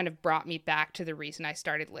think it kind of brought me back to the reason I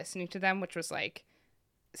started listening to them, which was like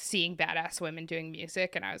seeing badass women doing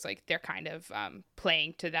music, and I was like, they're kind of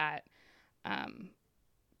playing to that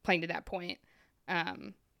point.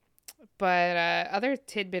 But other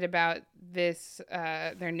tidbit about this,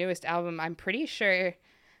 their newest album, I'm pretty sure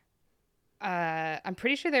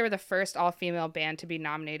they were the first all-female band to be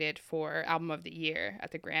nominated for Album of the Year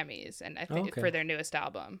at the Grammys, and I think Okay. for their newest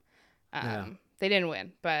album. Yeah. They didn't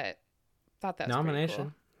win, but thought that was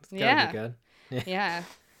Nomination. It's gotta Yeah. be good. pretty cool. Yeah.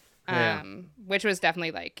 Yeah. Which was definitely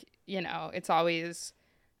like, it's always,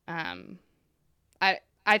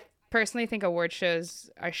 I personally think award shows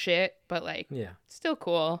are shit, but like, Yeah. still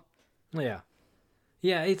cool. Yeah.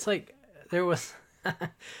 Yeah, it's like there was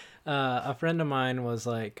a friend of mine was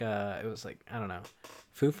like it was like, I don't know,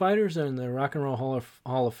 Foo Fighters are in the Rock and Roll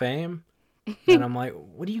Hall of Fame. And I'm like,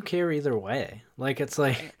 what do you care either way? Like it's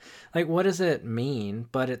like what does it mean?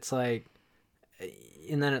 But it's like,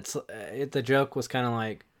 and then the joke was kind of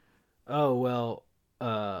like, oh well,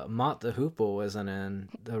 Mott the Hoople wasn't in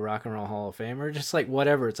the Rock and Roll Hall of Fame, or just like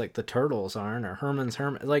whatever. It's like the Turtles aren't, or Herman's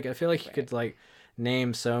Hermit. Like I feel like you could like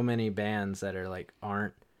name so many bands that are like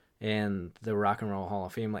aren't in the Rock and Roll Hall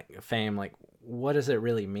of Fame. Like what does it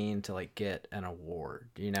really mean to like get an award?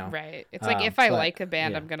 You know? Right. It's like if I but, like a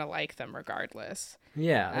band, yeah. I'm gonna like them regardless.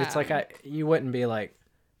 Yeah, it's like you wouldn't be like,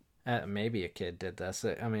 maybe a kid did this.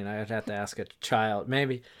 I mean, I'd have to ask a child,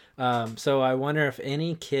 maybe. So I wonder if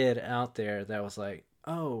any kid out there that was like,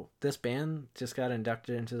 oh, this band just got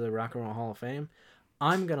inducted into the Rock and Roll Hall of Fame,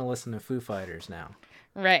 I'm gonna listen to Foo Fighters now.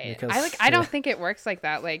 Right. Because, I don't think it works like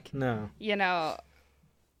that. Like, No. you know,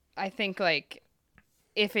 I think like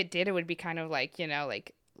if it did, it would be kind of like, you know,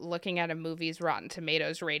 like looking at a movie's Rotten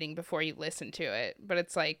Tomatoes rating before you listen to it. But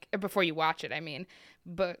it's like before you watch it, I mean.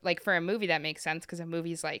 But like for a movie that makes sense because a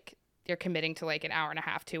movie's like you're committing to like an hour and a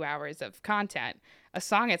half, 2 hours of content. A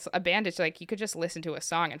song, it's a band, it's like you could just listen to a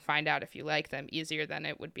song and find out if you like them easier than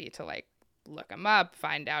it would be to like look them up,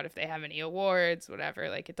 find out if they have any awards, whatever.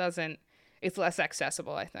 Like it's less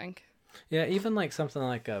accessible, I think. Yeah, even like something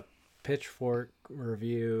like a Pitchfork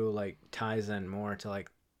review like ties in more to like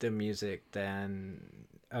the music than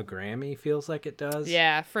a Grammy feels like it does.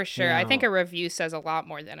 Yeah, for sure. I think know. a review says a lot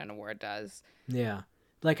more than an award does. Yeah.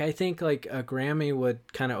 Like I think like a Grammy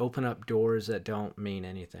would kind of open up doors that don't mean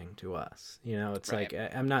anything to us. You know, it's Right.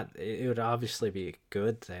 like I'm not. It would obviously be a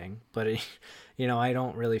good thing, but you know, I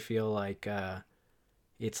don't really feel like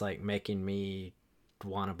it's like making me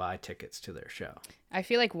want to buy tickets to their show. I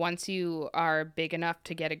feel like once you are big enough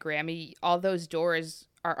to get a Grammy, all those doors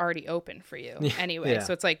are already open for you anyway. Yeah.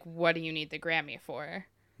 So it's like, what do you need the Grammy for?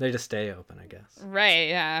 They just stay open, I guess. Right.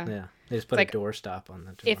 Yeah. Yeah, they just put like, a doorstop on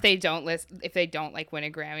the door. If they don't like win a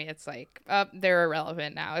Grammy, it's like, oh, they're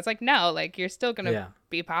irrelevant now. It's like, no, like you're still gonna Yeah.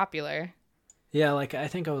 be popular. Yeah, like I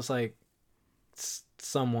think I was like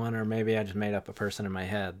someone, or maybe I just made up a person in my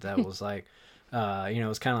head that was like, you know, it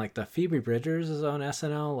was kind of like the Phoebe Bridgers is on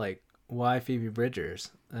SNL. Like, why Phoebe Bridgers?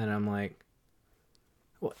 And I'm like,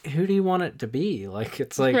 well, who do you want it to be? Like,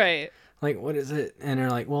 it's like, Right. like what is it? And they're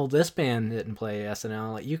like, well, this band didn't play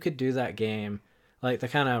SNL. Like, you could do that game, like the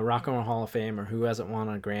kind of Rock and Roll Hall of Fame, or who hasn't won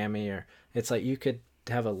a Grammy, or it's like you could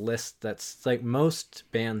have a list that's like most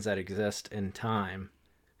bands that exist in time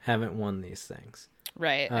haven't won these things.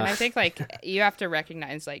 Right. And I think like you have to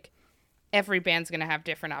recognize like every band's gonna have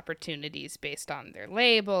different opportunities based on their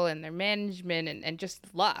label and their management and just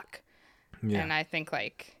luck. Yeah. And I think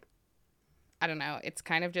like I don't know, it's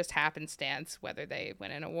kind of just happenstance whether they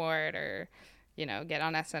win an award or, you know, get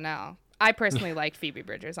on SNL. I personally liked Phoebe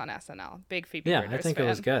Bridgers on SNL. Big Phoebe Yeah, Bridgers I think fan. it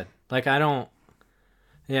was good. Like, I don't.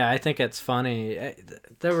 Yeah, I think it's funny.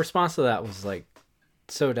 The response to that was like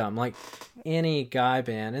so dumb. Like any guy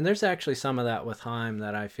band, and there's actually some of that with Haim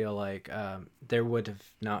that I feel like there would have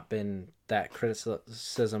not been that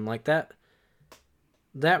criticism like that.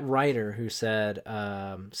 That writer who said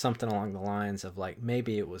something along the lines of like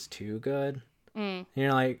maybe it was too good. Mm. You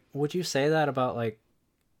know, like would you say that about like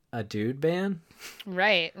a dude band?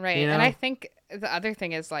 Right. You And know? I think the other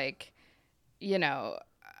thing is like, you know,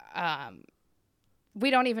 we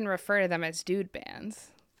don't even refer to them as dude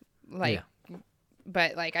bands. Like,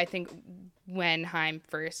 but like, I think when Haim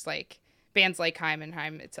first, like, bands like Haim and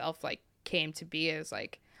Haim itself, like, came to be as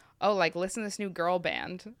like, oh, like, listen to this new girl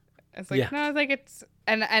band. It's like, Yeah. no, it's like, it's,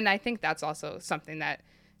 and I think that's also something that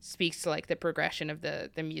speaks to like the progression of the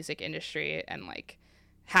music industry and like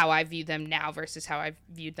how I view them now versus how I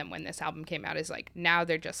viewed them when this album came out is like now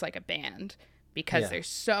they're just like a band because Yeah. there's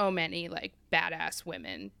so many like badass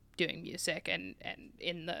women doing music and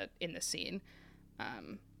in the scene.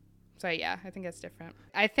 So yeah, I think that's different.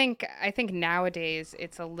 I think nowadays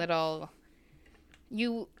it's a little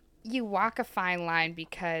you walk a fine line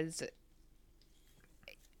because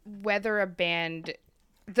whether a band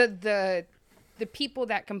the people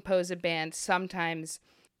that compose a band sometimes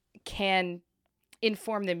can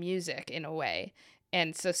inform the music in a way.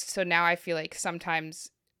 And so now I feel like sometimes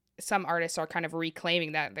some artists are kind of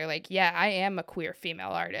reclaiming that. They're like, yeah, I am a queer female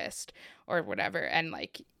artist or whatever. And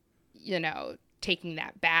like, you know, taking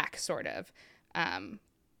that back sort of.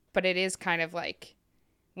 But it is kind of like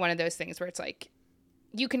one of those things where it's like,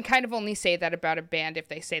 you can kind of only say that about a band if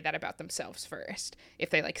they say that about themselves first. If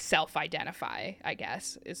they like self-identify, I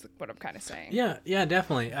guess, is what I'm kind of saying. Yeah,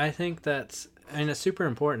 definitely. I think and it's super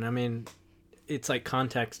important. I mean, it's like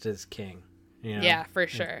context is king, you know? Yeah, for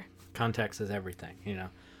sure. Context is everything, you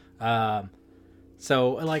know?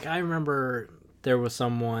 So like, I remember there was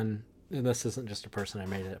someone, and this isn't just a person, I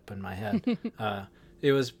made it up in my head.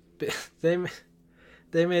 It was,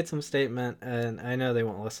 they made some statement, and I know they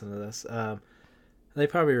won't listen to this. They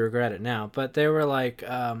probably regret it now, but they were like,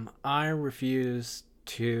 I refuse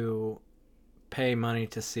to pay money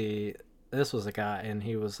to see. This was a guy, and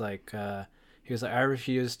he was like, I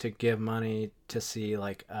refuse to give money to see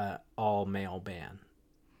like a all male band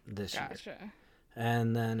this year. Gotcha.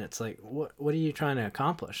 And then it's like, what are you trying to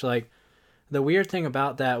accomplish? Like, the weird thing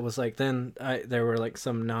about that was like, then there were like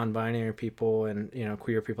some non-binary people and, you know,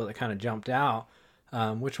 queer people that kind of jumped out,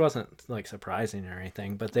 which wasn't like surprising or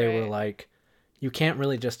anything, but they were Right. like, you can't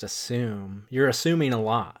really just assume. You're assuming a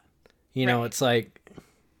lot. You know, Right.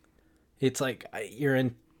 it's like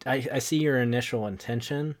I see your initial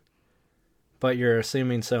intention, but you're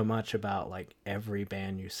assuming so much about like every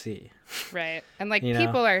band you see. Right. And like You know?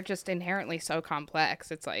 people are just inherently so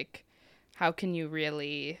complex. It's like, how can you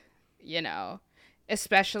really, you know,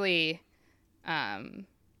 especially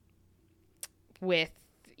with,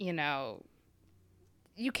 you know,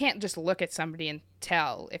 you can't just look at somebody and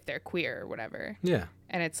tell if they're queer or whatever. Yeah.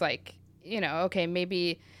 And it's like, you know, okay,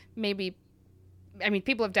 maybe, I mean,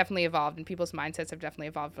 people have definitely evolved and people's mindsets have definitely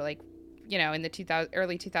evolved. But like, you know, in the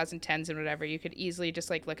early 2010s and whatever, you could easily just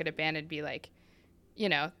like look at a band and be like, you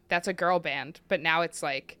know, that's a girl band. But now it's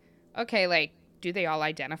like, okay, like, do they all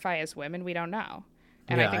identify as women? We don't know.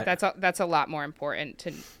 And Yeah, I think that's a lot more important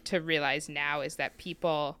to realize now, is that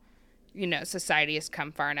people, you know, society has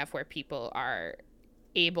come far enough where people are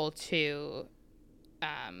able to,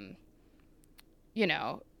 you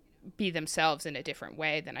know, be themselves in a different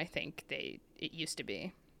way than I think it used to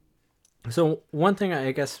be. So one thing,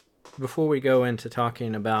 I guess, before we go into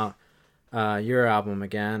talking about your album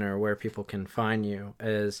again, or where people can find you,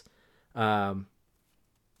 is I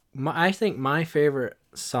think my favorite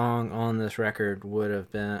song on this record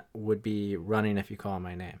would be "Running If You Call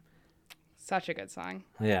My Name." Such a good song.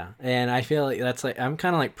 Yeah, and I feel like that's like, I'm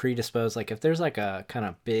kind of like predisposed. Like, if there's like a kind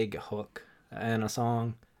of big hook in a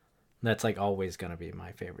song, that's like always gonna be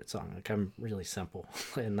my favorite song. Like, I'm really simple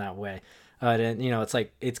in that way. And you know, it's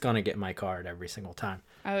like, it's gonna get my card every single time.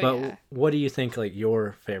 Oh, But yeah. what do you think like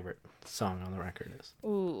your favorite song on the record is?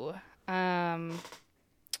 Ooh.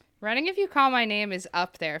 Running If You Call My Name is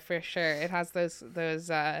up there for sure. It has those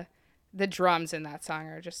the drums in that song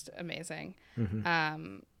are just amazing.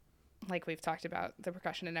 Like we've talked about the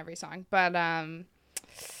percussion in every song. But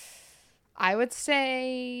I would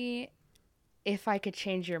say If I Could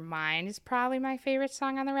Change Your Mind is probably my favorite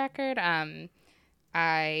song on the record.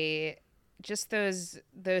 I just those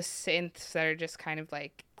synths that are just kind of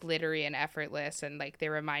like glittery and effortless, and like they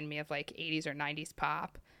remind me of like 80s or 90s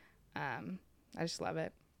pop. I just love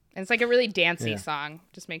it. And it's like a really dancey Yeah. song.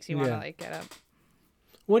 Just makes you want to Yeah. like get up.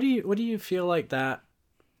 What do you feel like that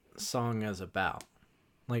song is about?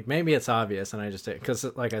 Like, maybe it's obvious, and I just, because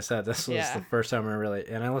like I said, this was Yeah. the first time I really,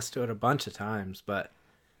 and I listened to it a bunch of times, but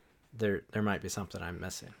there might be something I'm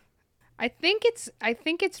missing. I think it's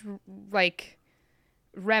like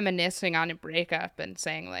reminiscing on a breakup and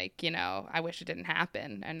saying like, you know, I wish it didn't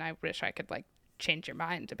happen, and I wish I could like change your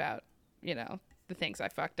mind about, you know, the things I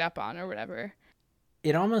fucked up on or whatever.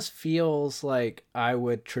 It almost feels like I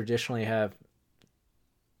would traditionally have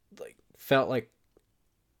like felt like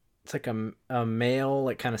it's like a male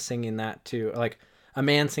like kind of singing that to, like, a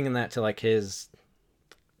man singing that to like his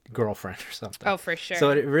girlfriend or something. Oh, for sure.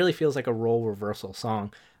 So it really feels like a role reversal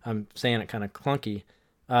song. I'm saying it kind of clunky.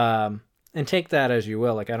 And take that as you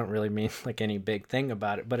will. Like, I don't really mean like any big thing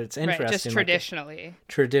about it, but it's interesting. Right, just like, traditionally.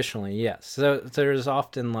 traditionally, yes. So there's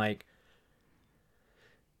often like,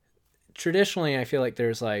 traditionally, I feel like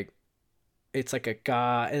there's like, it's like a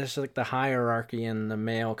guy, it's like the hierarchy and the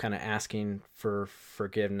male kind of asking for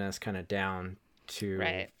forgiveness kind of down to,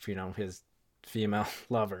 Right. you know, his female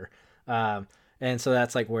lover. And so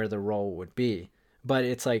that's like where the role would be. But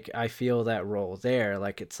it's like, I feel that role there.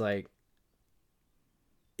 Like, it's like,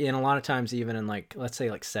 in a lot of times, even in like, let's say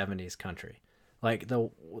like 70s country, like the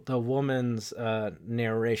woman's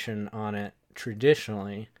narration on it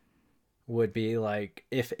traditionally would be like,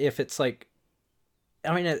 if it's like,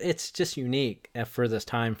 I mean, it's just unique for this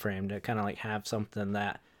time frame to kind of like have something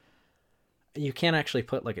that you can't actually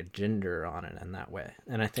put like a gender on it in that way.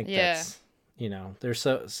 And I think Yeah. that's, you know, there's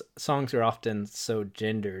songs are often so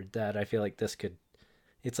gendered that I feel like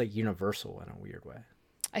it's like universal in a weird way.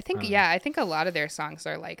 I think, yeah, I think a lot of their songs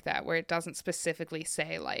are like that, where it doesn't specifically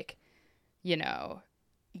say like, you know,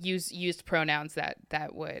 used pronouns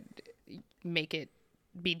that would make it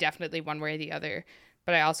be definitely one way or the other.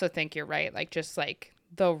 But I also think you're right. Like, just like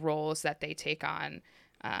the roles that they take on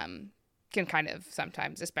can kind of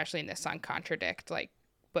sometimes, especially in this song, contradict like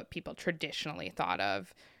what people traditionally thought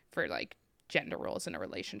of for like gender roles in a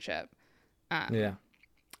relationship. Yeah.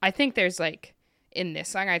 I think there's like, in this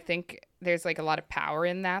song, I think there's like a lot of power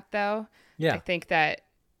in that though. Yeah. I think that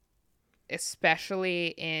especially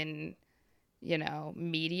in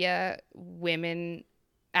media, women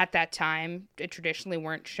at that time traditionally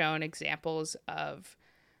weren't shown examples of,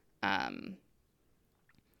 in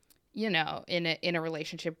a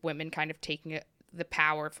relationship, women kind of taking the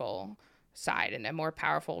powerful side and a more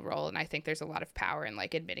powerful role. And I think there's a lot of power in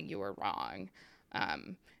like admitting you were wrong.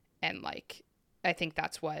 And like, I think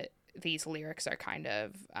that's what these lyrics are kind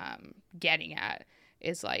of getting at,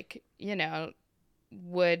 is like,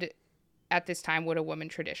 at this time, would a woman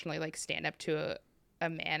traditionally like stand up to a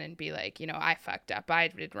man and be like, I fucked up, I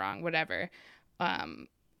did wrong, whatever,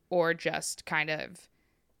 or just kind of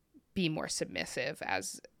be more submissive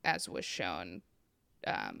as was shown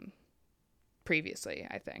previously,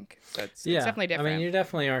 I think. So it's definitely different. I mean, you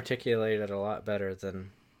definitely articulated a lot better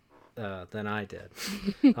than I did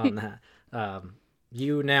on that.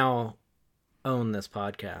 You now own this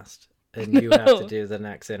podcast, and you have to do the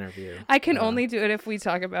next interview. I can only do it if we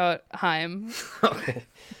talk about Haim. Okay.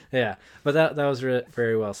 Yeah, but that was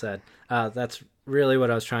very well said. That's really what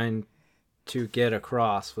I was trying to get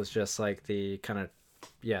across, was just like the kind of,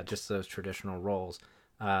 just those traditional roles.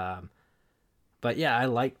 But yeah, I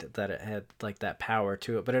liked that it had like that power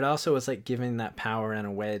to it, but it also was like giving that power in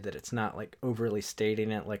a way that it's not like overly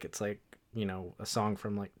stating it like it's like, a song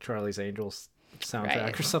from like Charlie's Angels soundtrack,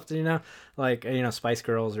 right, or something, like, Spice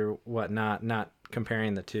Girls or whatnot, not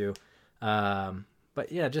comparing the two. But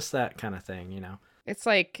yeah, just that kind of thing, It's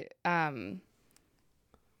like,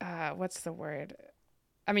 what's the word?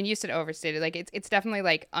 I mean, you said overstated. Like it's definitely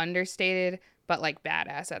like understated, but like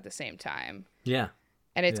badass at the same time. Yeah.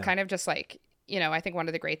 And it's kind of just like, I think one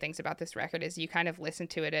of the great things about this record is you kind of listen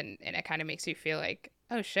to it and it kind of makes you feel like,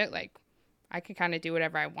 oh shit, like I can kind of do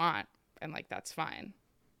whatever I want. And like, that's fine.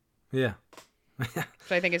 Yeah.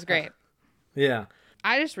 So I think it's great. Yeah.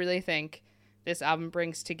 I just really think this album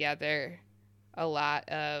brings together a lot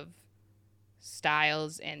of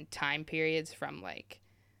styles and time periods from like,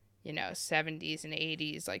 70s and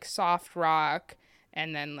 80s, like soft rock,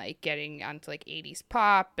 and then like getting onto like 80s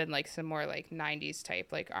pop and like some more like 90s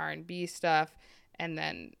type like R&B stuff. And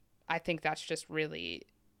then I think that's just really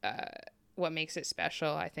what makes it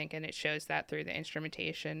special, I think, and it shows that through the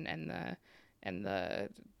instrumentation and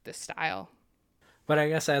the style. But I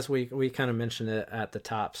guess as we kind of mentioned it at the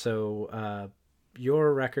top, so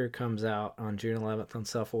your record comes out on June 11th on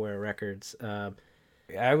Self-Aware Records.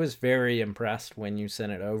 I was very impressed when you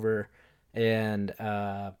sent it over, and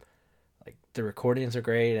like the recordings are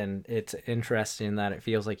great, and it's interesting that it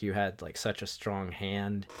feels like you had like such a strong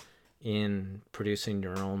hand in producing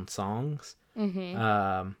your own songs.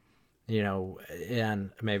 Mm-hmm.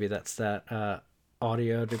 And maybe that's that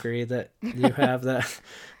audio degree that you have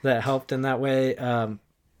that helped in that way. Kind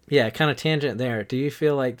of tangent there. Do you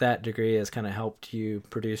feel like that degree has kind of helped you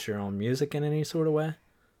produce your own music in any sort of way?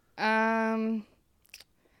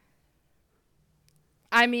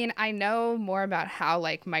 I mean, I know more about how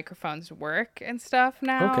like microphones work and stuff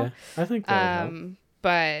now. Okay, I think that would help.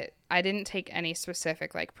 But I didn't take any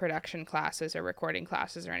specific like production classes or recording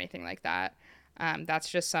classes or anything like that. That's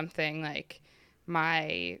just something like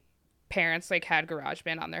my parents like had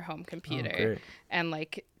GarageBand on their home computer, and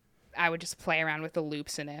like I would just play around with the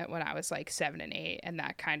loops in it when I was like 7 and 8, and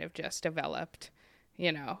that kind of just developed,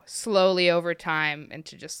 slowly over time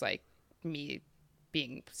into just like me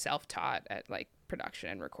being self-taught at like production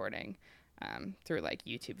and recording through like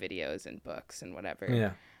YouTube videos and books and whatever.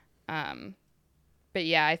 Yeah. But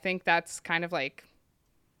yeah, I think that's kind of like,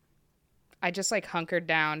 I just like hunkered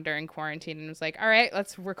down during quarantine and was like, all right,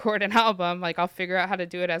 let's record an album. Like I'll figure out how to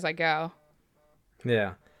do it as I go.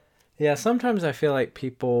 Yeah. Yeah. Sometimes I feel like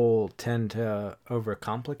people tend to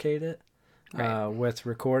overcomplicate it with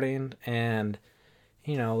recording, and,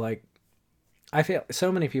 like I feel so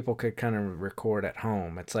many people could kind of record at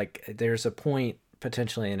home. It's like there's a point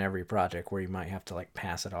potentially in every project where you might have to like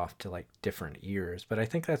pass it off to like different ears. But I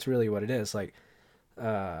think that's really what it is. Like,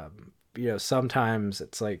 sometimes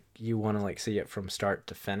it's like you want to like see it from start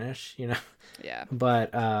to finish, Yeah.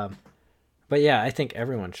 But yeah, I think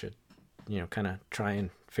everyone should, kind of try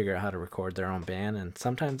and figure out how to record their own band. And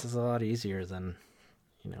sometimes it's a lot easier than,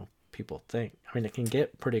 people think. I mean, it can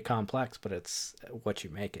get pretty complex, but it's what you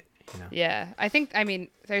make it. Yeah, I mean,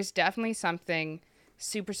 there's definitely something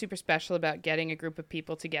super, super special about getting a group of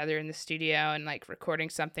people together in the studio and like recording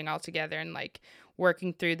something all together and like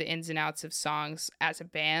working through the ins and outs of songs as a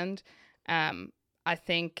band. I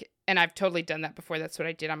think, and I've totally done that before. That's what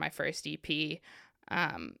I did on my first EP.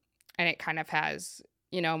 And it kind of has,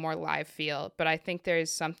 a more live feel. But I think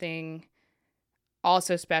there's something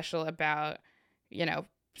also special about,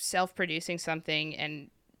 self-producing something and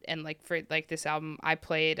like for like this album, I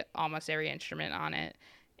played almost every instrument on it,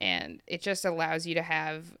 and it just allows you to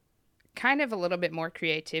have kind of a little bit more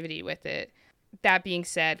creativity with it. That being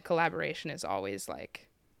said, collaboration is always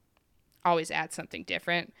always adds something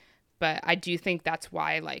different. But I do think that's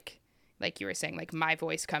why like you were saying, like my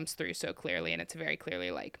voice comes through so clearly, and it's very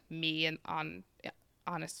clearly like me and on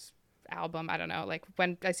this album. I don't know, like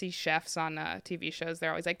when I see chefs on TV shows,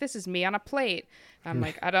 they're always like, "This is me on a plate." And I'm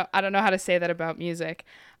like, I don't know how to say that about music,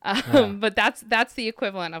 but that's the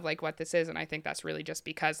equivalent of like what this is, and I think that's really just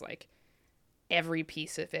because like every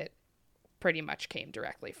piece of it pretty much came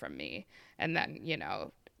directly from me, and then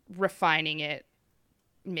refining it,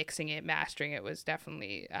 mixing it, mastering it was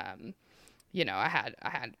definitely I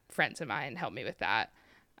had friends of mine help me with that.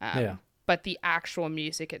 But the actual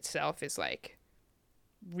music itself is like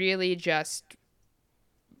really just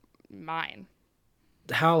mine.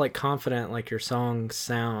 How like confident like your songs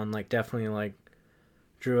sound like definitely like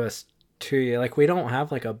drew us to you. Like we don't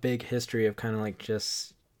have like a big history of kind of like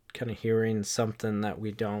just kind of hearing something that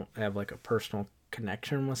we don't have like a personal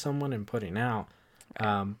connection with someone and putting out.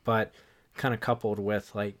 But kind of coupled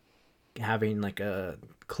with like having like a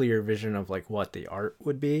clear vision of like what the art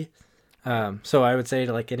would be. So I would say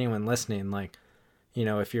to like anyone listening, like,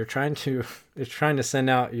 if you're trying to send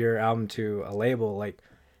out your album to a label, like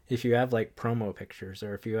if you have like promo pictures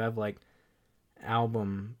or if you have like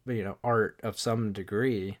album, art of some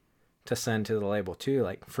degree to send to the label too,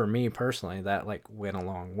 like for me personally, that like went a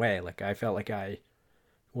long way. Like I felt like I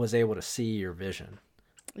was able to see your vision.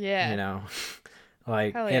 Yeah.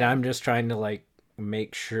 Like, Hell and yeah. I'm just trying to like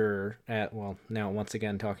make sure now once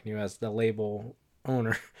again talking to you as the label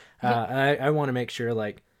owner, I want to make sure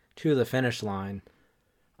like to the finish line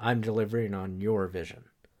I'm delivering on your vision.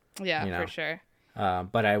 Yeah, for sure.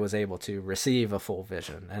 But I was able to receive a full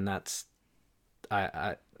vision, and that's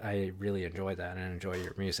I really enjoy that and enjoy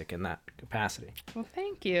your music in that capacity. Well,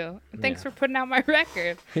 thank you. Thanks for putting out my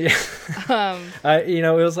record. Yeah.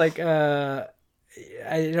 It was like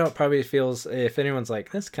it probably feels, if anyone's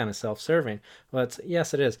like, this kind of self-serving, well,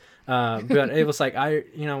 yes it is, but it was like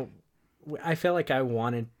I felt like I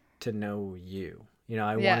wanted to know you.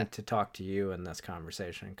 I wanted to talk to you in this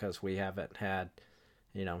conversation because we haven't had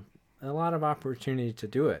a lot of opportunity to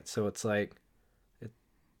do it, so it's like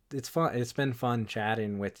it's fun. It's been fun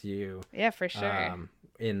chatting with you. Yeah, for sure.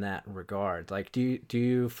 In that regard, like do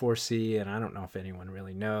you foresee, and I don't know if anyone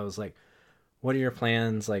really knows, like what are your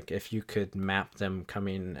plans, like if you could map them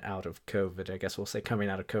coming out of COVID? I guess we'll say coming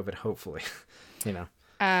out of COVID, hopefully.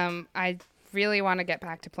 I really want to get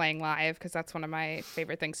back to playing live because that's one of my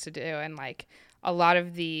favorite things to do, and like a lot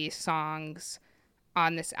of the songs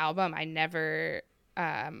on this album I never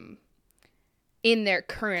in their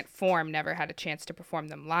current form never had a chance to perform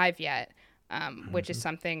them live yet, which is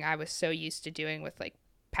something I was so used to doing with like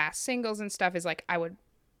past singles and stuff, is like I would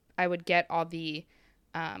get all the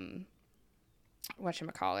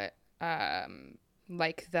whatchamacallit, I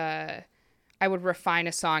would refine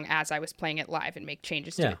a song as I was playing it live and make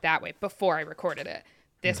changes to it that way before I recorded it.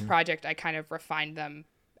 This project, I kind of refined them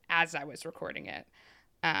as I was recording it.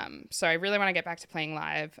 So I really want to get back to playing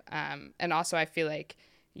live. And also I feel like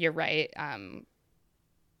you're right,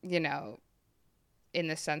 in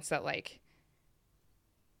the sense that like,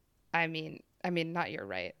 I mean, not you're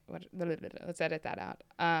right. Let's edit that out.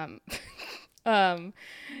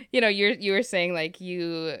 You were saying like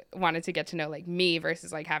you wanted to get to know like me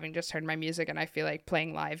versus like having just heard my music, and I feel like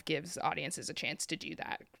playing live gives audiences a chance to do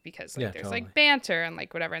that because like there's totally. like banter and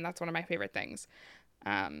like whatever, and that's one of my favorite things.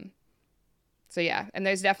 So yeah, and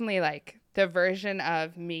there's definitely like the version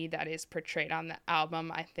of me that is portrayed on the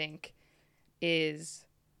album, I think is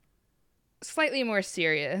slightly more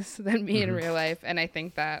serious than me in real life, and I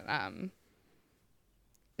think that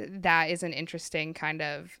that is an interesting kind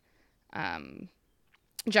of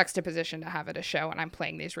juxtaposition to have at a show when I'm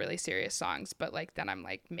playing these really serious songs, but like then I'm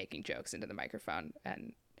like making jokes into the microphone,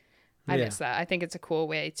 and I miss that. I think it's a cool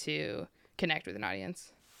way to connect with an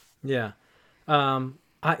audience. Yeah.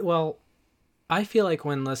 I feel like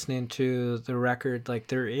when listening to the record, like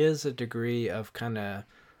there is a degree of kind of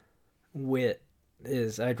wit,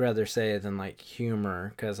 I'd rather say, than like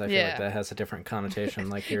humor, because I feel like that has a different connotation.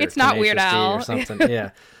 Like you're It's not Weird Tenacious D Al or something.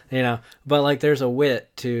 Yeah, but like there's a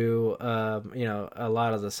wit to a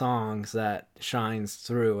lot of the songs that shines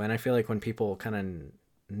through, and I feel like when people kind of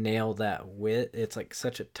nail that wit, it's like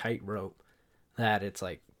such a tightrope that it's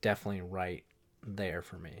like definitely right there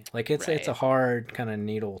for me. Like it's a hard kind of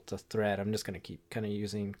needle to thread. I'm just gonna keep kind of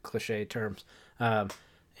using cliche terms, but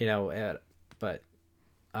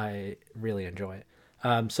I really enjoy it.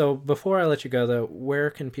 So before I let you go though, where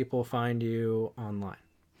can people find you online?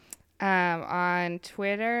 On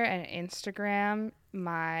Twitter and Instagram,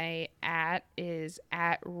 My @ is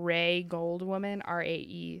 @RaeGoldWoman,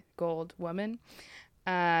 RAE Goldwoman.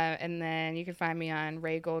 And then you can find me on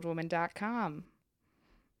RaeGoldwoman.com.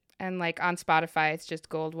 And like on Spotify, it's just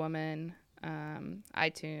Goldwoman,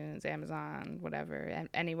 iTunes, Amazon, whatever,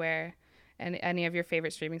 anywhere. And any of your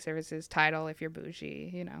favorite streaming services, Tidal if you're bougie,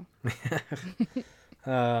 you know.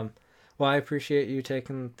 Well, I appreciate you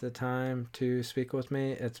taking the time to speak with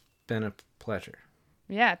me. It's been a pleasure.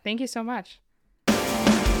 Yeah, thank you so much.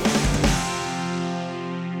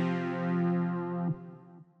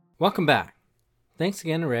 Welcome back. Thanks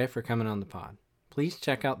again to Ray for coming on the pod. Please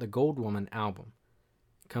check out the Gold Woman album.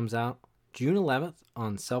 It comes out June 11th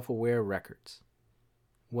on Self-Aware Records.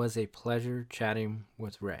 Was a pleasure chatting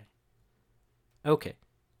with Ray. Okay,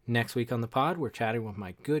 next week on the pod, we're chatting with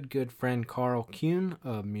my good friend Carl Kuhn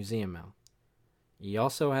of Museum Mouth. He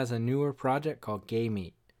also has a newer project called Gay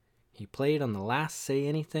Meat. He played on the last Say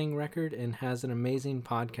Anything record and has an amazing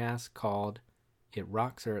podcast called It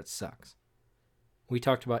Rocks or It Sucks. We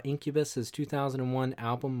talked about Incubus's 2001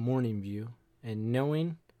 album Morning View and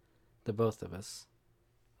knowing, the both of us,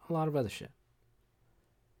 a lot of other shit.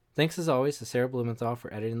 Thanks as always to Sarah Blumenthal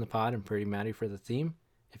for editing the pod and Pretty Maddie for the theme.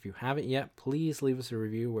 If you haven't yet, please leave us a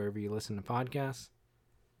review wherever you listen to podcasts.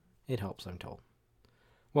 It helps, I'm told.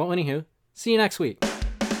 Well, anywho, see you next week.